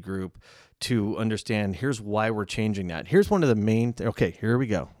technology group to understand, here's why we're changing that. Here's one of the main okay, here we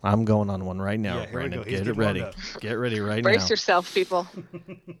go. I'm going on one right now, Brandon. Get it ready. Get ready right now. Brace yourself, people.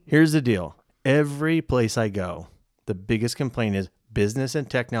 Here's the deal. Every place I go, the biggest complaint is business and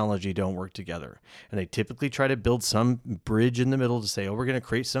technology don't work together. And they typically try to build some bridge in the middle to say, oh, we're going to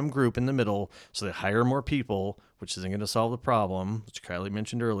create some group in the middle. So they hire more people, which isn't going to solve the problem, which Kylie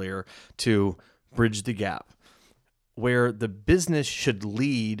mentioned earlier, to bridge the gap. Where the business should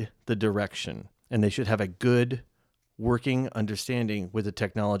lead the direction, and they should have a good working understanding with the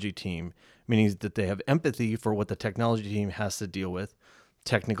technology team, meaning that they have empathy for what the technology team has to deal with,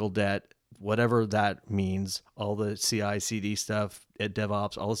 technical debt, whatever that means, all the CI, CD stuff,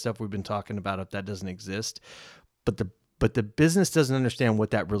 DevOps, all the stuff we've been talking about, if that doesn't exist. But the business doesn't understand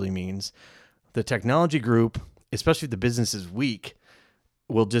what that really means. The technology group, especially if the business is weak,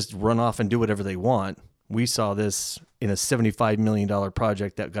 will just run off and do whatever they want. We saw this in a $75 million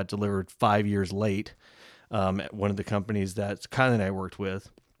project that got delivered 5 years late at one of the companies that Kylie and I worked with.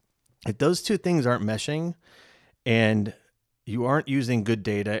 If those two things aren't meshing and you aren't using good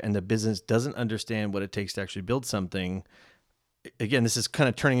data and the business doesn't understand what it takes to actually build something, again, this is kind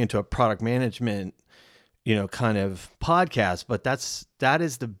of turning into a product management, kind of podcast, but that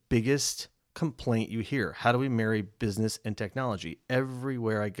is the biggest complaint you hear. How do we marry business and technology?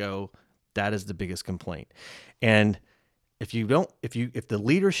 Everywhere I go, that is the biggest complaint. And if the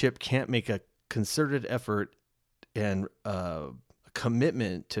leadership can't make a concerted effort and a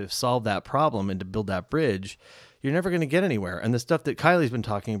commitment to solve that problem and to build that bridge, you're never going to get anywhere. And the stuff that Kylie's been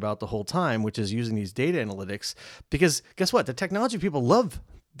talking about the whole time, which is using these data analytics, because guess what? The technology people love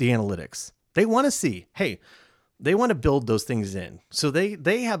the analytics. They want to see, hey, they want to build those things in. So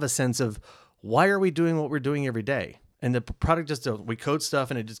they have a sense of, why are we doing what we're doing every day? And the product we code stuff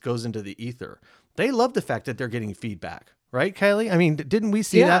and it just goes into the ether. They love the fact that they're getting feedback, right, Kylie? I mean, didn't we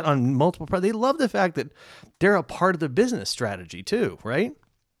see that on multiple products? They love the fact that they're a part of the business strategy too, right?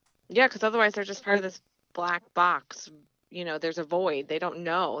 Yeah, because otherwise they're just part of this black box. There's a void. They don't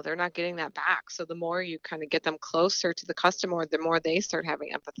know. They're not getting that back. So the more you kind of get them closer to the customer, the more they start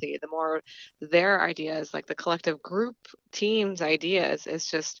having empathy, the more their ideas, like the collective group team's ideas, is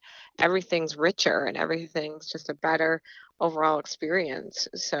just everything's richer and everything's just a better overall experience.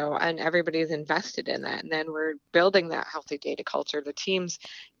 So, and everybody's invested in that. And then we're building that healthy data culture. The team's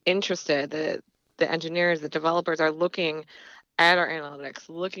interested, the engineers, the developers are looking at our analytics,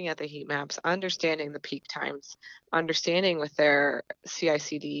 looking at the heat maps, understanding the peak times, understanding with their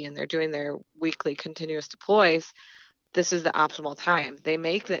CI/CD, and they're doing their weekly continuous deploys, this is the optimal time. They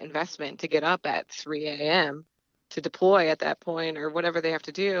make the investment to get up at 3 a.m. to deploy at that point or whatever they have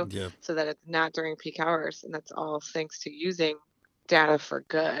to do so that it's not during peak hours. And that's all thanks to using data for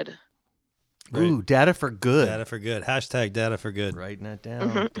good. Right. Ooh, data for good. Data for good. Hashtag data for good. Writing that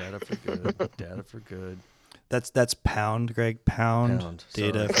down. Data for good. Data for good. That's pound, Greg. Pound.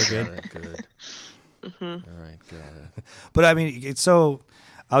 Data for good. Good. Mm-hmm. All right, got it. But I mean, it's so.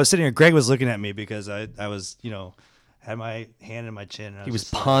 I was sitting here. Greg was looking at me because I was, had my hand in my chin. And he was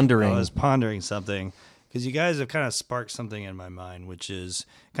pondering. I was pondering something because you guys have kind of sparked something in my mind, which is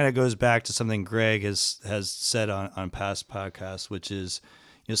kind of goes back to something Greg has said on past podcasts, which is,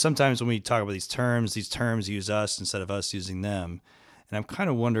 sometimes when we talk about these terms use us instead of us using them, and I'm kind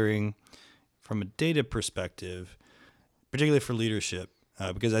of wondering, from a data perspective, particularly for leadership,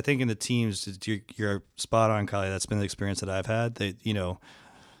 because I think in the teams, you're spot on, Kylie. That's been the experience that I've had. They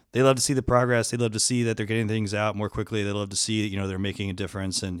love to see the progress. They love to see that they're getting things out more quickly. They love to see, they're making a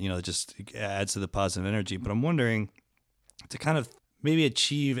difference, and, it just adds to the positive energy. But I'm wondering, to kind of maybe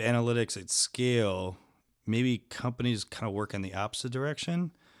achieve analytics at scale, maybe companies kind of work in the opposite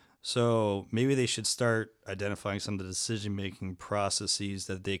direction. So maybe they should start identifying some of the decision-making processes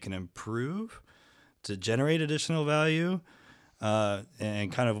that they can improve to generate additional value,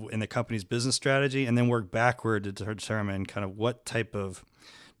 and kind of in the company's business strategy, and then work backward to determine kind of what type of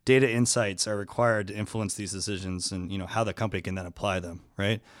data insights are required to influence these decisions and, how the company can then apply them,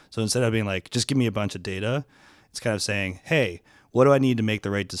 right? So instead of being like, just give me a bunch of data, it's kind of saying, hey, what do I need to make the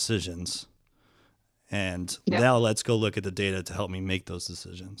right decisions? And now let's go look at the data to help me make those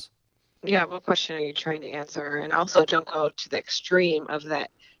decisions. Yeah, what question are you trying to answer? And also don't go to the extreme of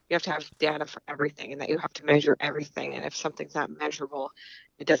that you have to have data for everything and that you have to measure everything. And if something's not measurable,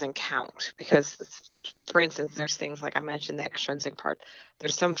 it doesn't count. Because, for instance, there's things like I mentioned, the extrinsic part.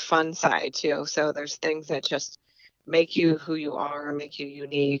 There's some fun side too. So there's things that just make you who you are, make you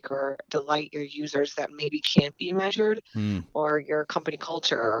unique, or delight your users that maybe can't be measured, or your company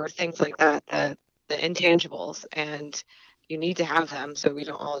culture, or things like that, the intangibles. And you need to have them so we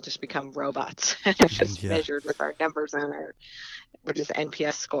don't all just become robots and just measured with our numbers and we're just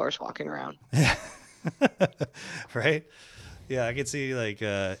NPS scores walking around. Yeah. Right? Yeah, I could see like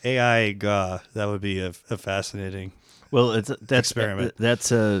AI that would be a fascinating that's experiment.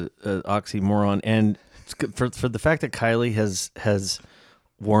 That's a oxymoron. And for the fact that Kylie has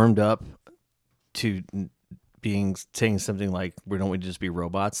warmed up to saying something like we don't want to just be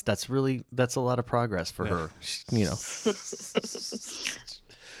robots. That's a lot of progress for her. You know,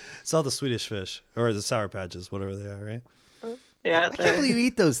 It's all the Swedish fish or the Sour Patches, whatever they are, right? Yeah, I can't believe you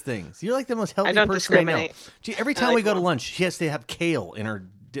eat those things. You're like the most healthy I don't person I know. discriminate. Gee, every time like we go to them. lunch, she has to have kale in her.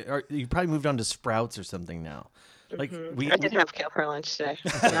 Or you probably moved on to Sprouts or something now. Like I did have kale for lunch today.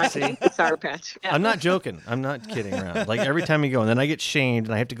 Not See? Sour Patch. Yeah. I'm not joking. I'm not kidding around. Like every time we go, and then I get shamed,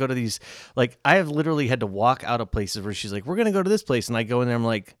 and I have to go to these. Like I have literally had to walk out of places where she's like, "We're gonna go to this place," and I go in there. I'm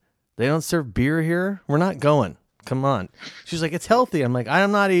like, "They don't serve beer here. We're not going. Come on." She's like, "It's healthy." I'm like,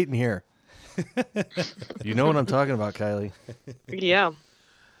 "I'm not eating here." You know what I'm talking about, Kylie? Yeah.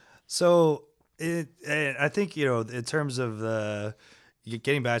 So I think, in terms of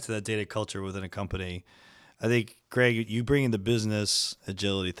getting back to that data culture within a company, I think, Greg, you bringing the business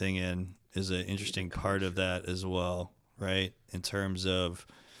agility thing in is an interesting part of that as well, right? In terms of,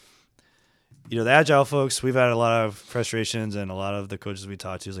 the agile folks, we've had a lot of frustrations, and a lot of the coaches we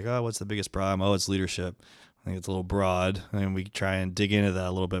talk to is like, oh, what's the biggest problem? Oh, it's leadership. I think it's a little broad, and we try and dig into that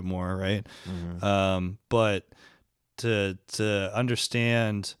a little bit more, right? Mm-hmm. But to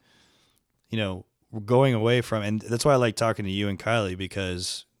understand, we're going away from, and that's why I like talking to you and Kylie,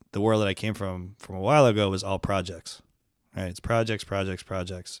 because the world that I came from a while ago was all projects, right? It's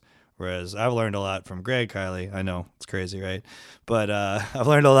projects. Whereas I've learned a lot from Greg, Kylie. I know it's crazy, right? But I've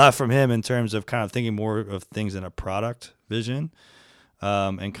learned a lot from him in terms of kind of thinking more of things in a product vision.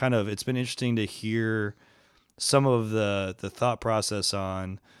 And kind of, it's been interesting to hear some of the thought process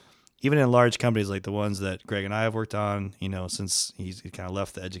on, even in large companies like the ones that Greg and I have worked on, since he kind of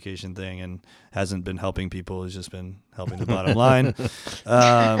left the education thing and hasn't been helping people, he's just been helping the bottom line.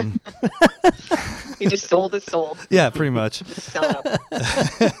 He just sold his soul. Yeah, pretty much. Just sell it up.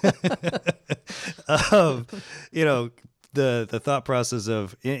 The thought process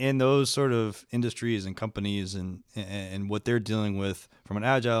of in those sort of industries and companies and what they're dealing with from an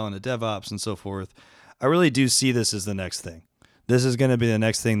agile and a DevOps and so forth, I really do see this as the next thing. This is going to be the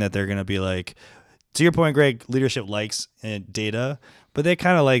next thing that they're going to be like, to your point, Greg, leadership likes data, but they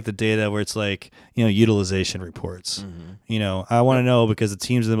kind of like the data where it's like, utilization reports. Mm-hmm. I want to know because the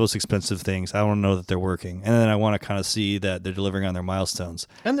teams are the most expensive things. I want to know that they're working. And then I want to kind of see that they're delivering on their milestones.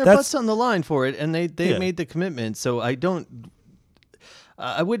 And their butts on the line for it. And they made the commitment. So I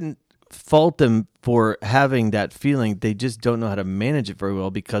wouldn't fault them for having that feeling. They just don't know how to manage it very well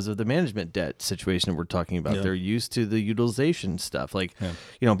because of the management debt situation that we're talking about. Yeah. They're used to the utilization stuff, but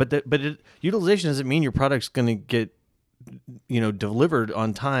utilization doesn't mean your product's going to get delivered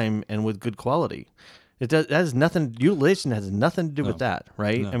on time and with good quality. That has nothing. Utilization has nothing to do with that,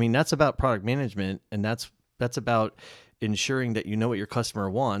 right? No. I mean, that's about product management, and that's about ensuring that you know what your customer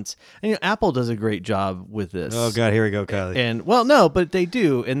wants. And Apple does a great job with this. Oh God, here we go, Kylie. And no, but they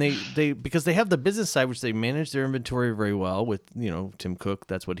do, and they because they have the business side, which they manage their inventory very well with Tim Cook.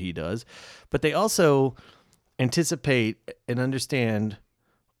 That's what he does, but they also anticipate and understand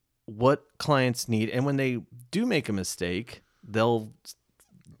what clients need, and when they do make a mistake, they'll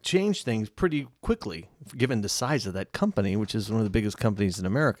change things pretty quickly, given the size of that company, which is one of the biggest companies in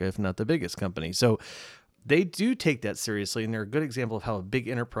America, if not the biggest company. So they do take that seriously, and they're a good example of how a big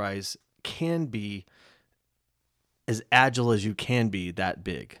enterprise can be as agile as you can be that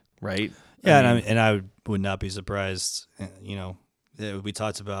big, right? Yeah, I would not be surprised. We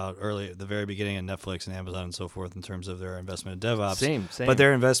talked about earlier at the very beginning of Netflix and Amazon and so forth in terms of their investment in DevOps. Same. But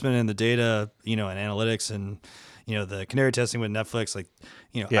their investment in the data, and analytics and the canary testing with Netflix,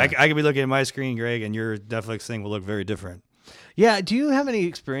 I could be looking at my screen, Greg, and your Netflix thing will look very different. Yeah. Do you have any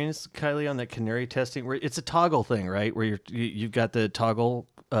experience, Kylie, on that canary testing? Where it's a toggle thing, right? Where you've got the toggle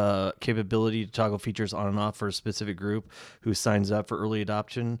capability to toggle features on and off for a specific group who signs up for early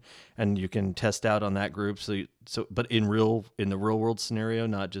adoption, and you can test out on that group. But in the real world scenario,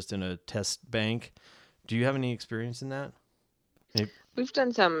 not just in a test bank. Do you have any experience in that? We've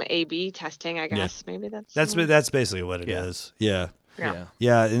done some A/B testing, I guess. Yeah. Maybe that's basically what it is. Yeah.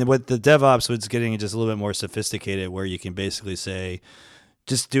 Yeah. And what the DevOps was getting just a little bit more sophisticated, where you can basically say,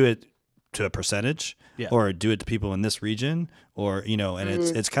 just do it to a percentage, or do it to people in this region, or and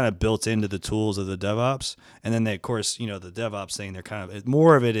it's kind of built into the tools of the DevOps. And then of course, the DevOps thing, they're kind of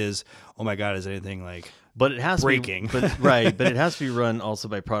more of it is, oh my God, is anything like but it has breaking? To be, but it has to be run also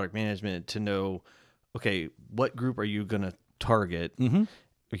by product management to know, okay, what group are you going to target? Mm-hmm.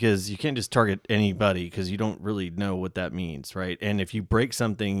 Because you can't just target anybody because you don't really know what that means, right? And if you break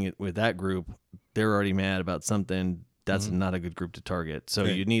something with that group, they're already mad about something. That's not a good group to target. So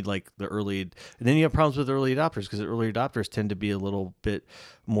you need like the early, and then you have problems with early adopters because the early adopters tend to be a little bit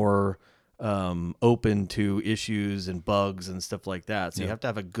more open to issues and bugs and stuff like that. So you Yeah. have to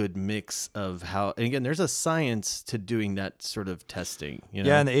have a good mix of how, and again, there's a science to doing that sort of testing, you know?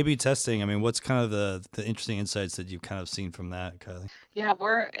 Yeah, and the A/B testing. I mean, what's kind of the interesting insights that you've kind of seen from that, Kylie? Yeah,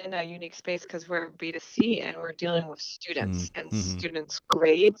 we're in a unique space because we're B2C and we're dealing with students and Mm-hmm. students'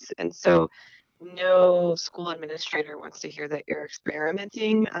 grades. And so no school administrator wants to hear that you're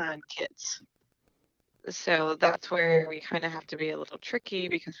experimenting on kids. So that's where we kind of have to be a little tricky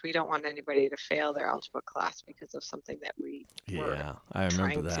because we don't want anybody to fail their algebra class because of something that we were Yeah, I remember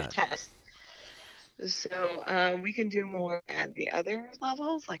trying to that. test. So we can do more at the other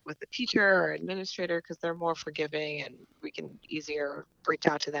levels, like with the teacher or administrator, because they're more forgiving and we can easier reach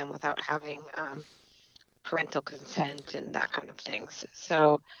out to them without having parental consent and that kind of things.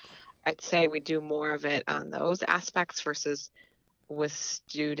 So I'd say we do more of it on those aspects versus with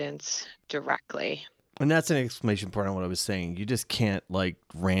students directly. And that's an exclamation point on what I was saying. You just can't like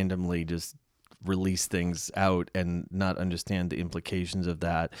randomly just release things out and not understand the implications of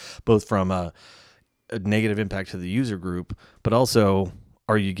that, both from a negative impact to the user group, but also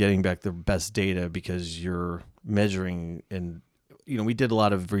are you getting back the best data because you're measuring. And we did a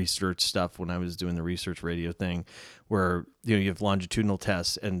lot of research stuff when I was doing the research radio thing where you have longitudinal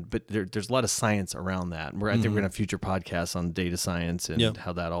tests but there's a lot of science around that. I think we're gonna have future podcasts on data science and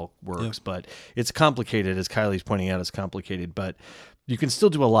how that all works. But it's complicated, as Kylie's pointing out. It's complicated, but you can still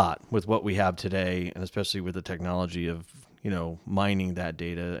do a lot with what we have today, and especially with the technology of mining that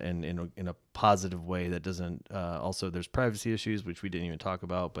data and in a positive way that doesn't also there's privacy issues, which we didn't even talk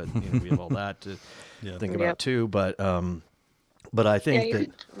about, but we have all that to think about too. But I think that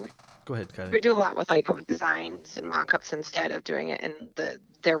go ahead, Kylie. We do a lot with like designs and mock-ups instead of doing it in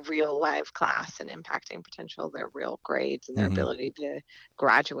their real live class and impacting their real grades and their ability to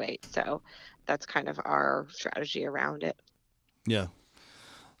graduate. So that's kind of our strategy around it. Yeah.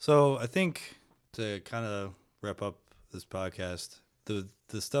 So I think to kind of wrap up this podcast, the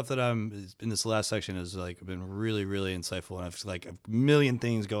stuff that I'm in this last section has like been really, really insightful, and I've like a million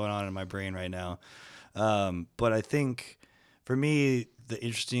things going on in my brain right now. But I think for me, the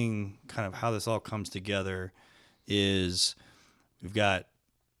interesting kind of how this all comes together is we've got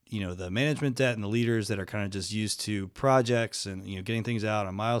the management debt and the leaders that are kind of just used to projects and getting things out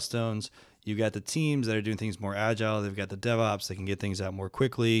on milestones. You've got the teams that are doing things more agile. They've got the DevOps that can get things out more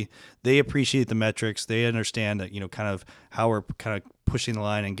quickly. They appreciate the metrics. They understand that, kind of how we're kind of pushing the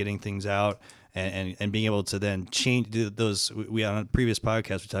line and getting things out and being able to then change those. We on a previous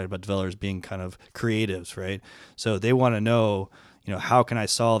podcast, we talked about developers being kind of creatives, right? So they want to know, how can I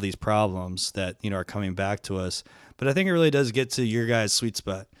solve these problems that, are coming back to us? But I think it really does get to your guys' sweet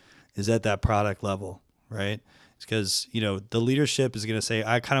spot is at that product level, right? Because, the leadership is going to say,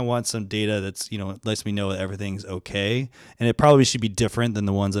 I kind of want some data that's, lets me know that everything's okay. And it probably should be different than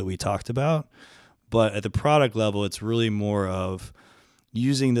the ones that we talked about. But at the product level, it's really more of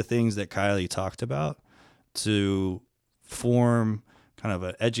using the things that Kylie talked about to form kind of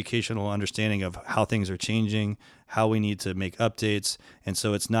an educational understanding of how things are changing, how we need to make updates. And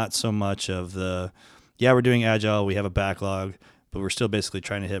so it's not so much of we're doing agile, we have a backlog, but we're still basically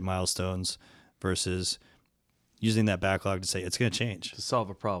trying to hit milestones versus using that backlog to say it's going to change. To solve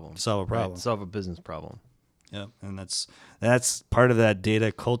a problem. Right? Solve a business problem. Yeah, and that's part of that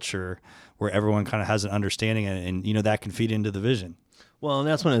data culture where everyone kind of has an understanding and that can feed into the vision. Well, and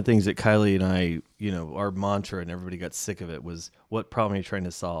that's one of the things that Kylie and I, our mantra, and everybody got sick of it, was what problem are you trying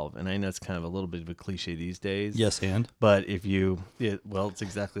to solve? And I know it's kind of a little bit of a cliche these days. Yes, and? But it's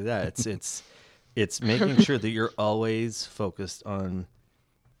exactly that. It's making sure that you're always focused on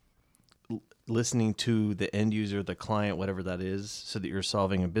listening to the end user, the client, whatever that is, so that you're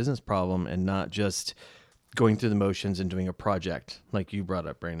solving a business problem and not just going through the motions and doing a project like you brought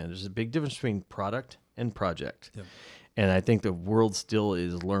up, Brandon. There's a big difference between product and project. Yep. And I think the world still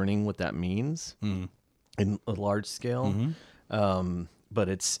is learning what that means in a large scale. But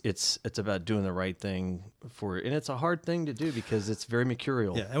it's about doing the right thing and it's a hard thing to do because it's very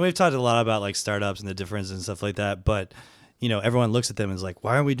mercurial. Yeah, and we've talked a lot about like startups and the difference and stuff like that. But everyone looks at them and is like,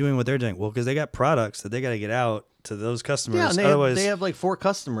 why aren't we doing what they're doing? Well, because they got products that they got to get out to those customers. Yeah, and otherwise, they have like 4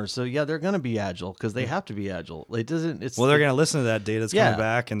 customers, so they're going to be agile because they have to be agile. They're going to listen to that data that's coming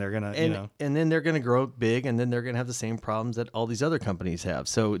back, and they're going to, and then they're going to grow big, and then they're going to have the same problems that all these other companies have.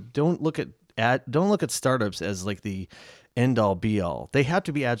 So don't look at startups as like the end all be all. They have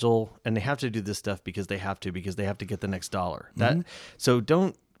to be agile, and they have to do this stuff because they have to get the next dollar. So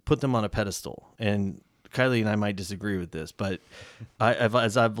don't put them on a pedestal. And Kylie and I might disagree with this, but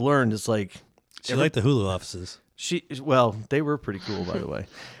as I've learned, it's like she liked the Hulu offices. They were pretty cool, by the way.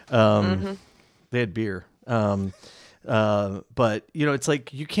 They had beer. But it's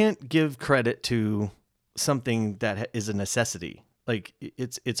like you can't give credit to something that is a necessity. Like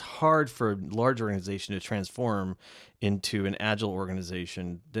it's hard for a large organization to transform into an agile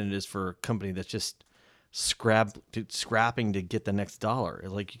organization than it is for a company that's just scrapping to get the next dollar.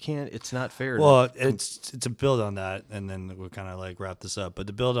 Like you can't. It's not fair. Well, it's to build on that, and then we'll kind of like wrap this up. But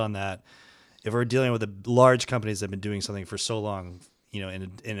to build on that, if we're dealing with the large companies that have been doing something for so long,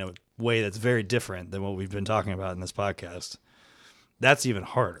 in a way that's very different than what we've been talking about in this podcast, that's even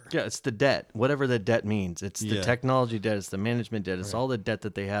harder. Yeah, it's the debt, whatever the debt means. It's the technology debt, it's the management debt, it's all the debt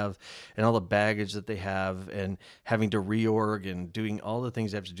that they have and all the baggage that they have and having to reorg and doing all the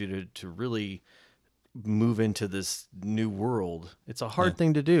things they have to do to really move into this new world. It's a hard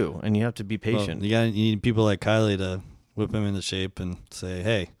thing to do, and you have to be patient. Well, you need people like Kylie to whip him into shape and say,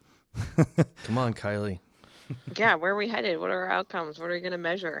 hey. Come on, Kylie. Yeah, where are we headed? What are our outcomes? What are we going to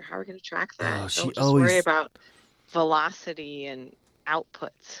measure? How are we going to track that? Oh, Don't just worry about velocity and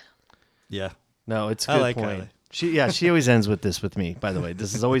outputs. Yeah. No, it's a good point. Kylie. She always ends with this with me, by the way.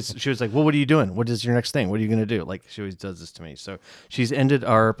 This is always, she was like, well, what are you doing? What is your next thing? What are you going to do? Like, she always does this to me. So she's ended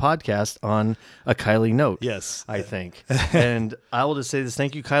our podcast on a Kylie note. Yes. I think. And I will just say this.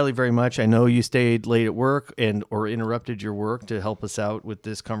 Thank you, Kylie, very much. I know you stayed late at work or interrupted your work to help us out with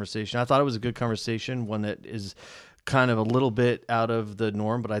this conversation. I thought it was a good conversation, one that is kind of a little bit out of the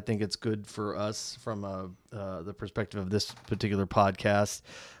norm, but I think it's good for us from the perspective of this particular podcast.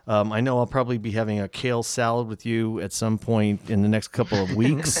 I know I'll probably be having a kale salad with you at some point in the next couple of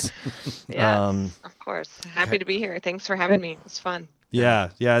weeks. Yes, of course. Happy to be here. Thanks for having me. It's fun. Yeah.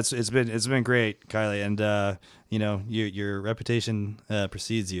 It's been great, Kylie, and your reputation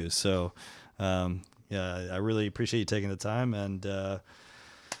precedes you. So I really appreciate you taking the time, and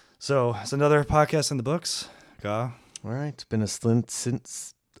so it's another podcast in the books. All right. It's been a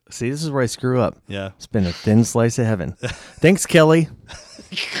since. See, this is where I screw up. Yeah. It's been a thin slice of heaven. Thanks, Kelly.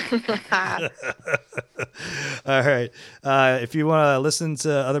 All right. If you want to listen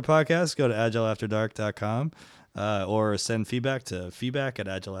to other podcasts, go to agileafterdark.com or send feedback to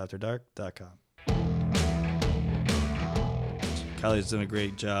feedback@agileafterdark.com. Kylie's done a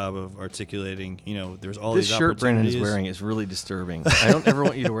great job of articulating, there's all this these shirt Brandon is opportunities. wearing is really disturbing. I don't ever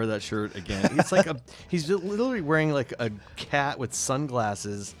want you to wear that shirt again. It's like he's literally wearing like a cat with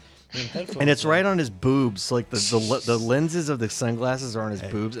sunglasses, and it's right on his boobs. Like the lenses of the sunglasses are on his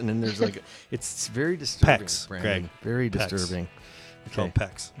boobs, and then there's like it's very disturbing. Pecs, Brandon. Greg. Very Pecs. disturbing. Called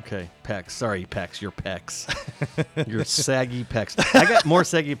pecs. Okay, pecs. Sorry, pecs. Your pecs. Your saggy pecs. I got more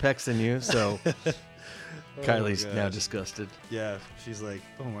saggy pecs than you, so. Kylie's now disgusted. Yeah, she's like,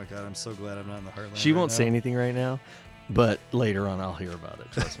 oh my God, I'm so glad I'm not in the heartland. She won't say anything right now, but later on I'll hear about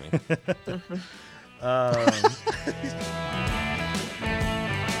it. Trust me.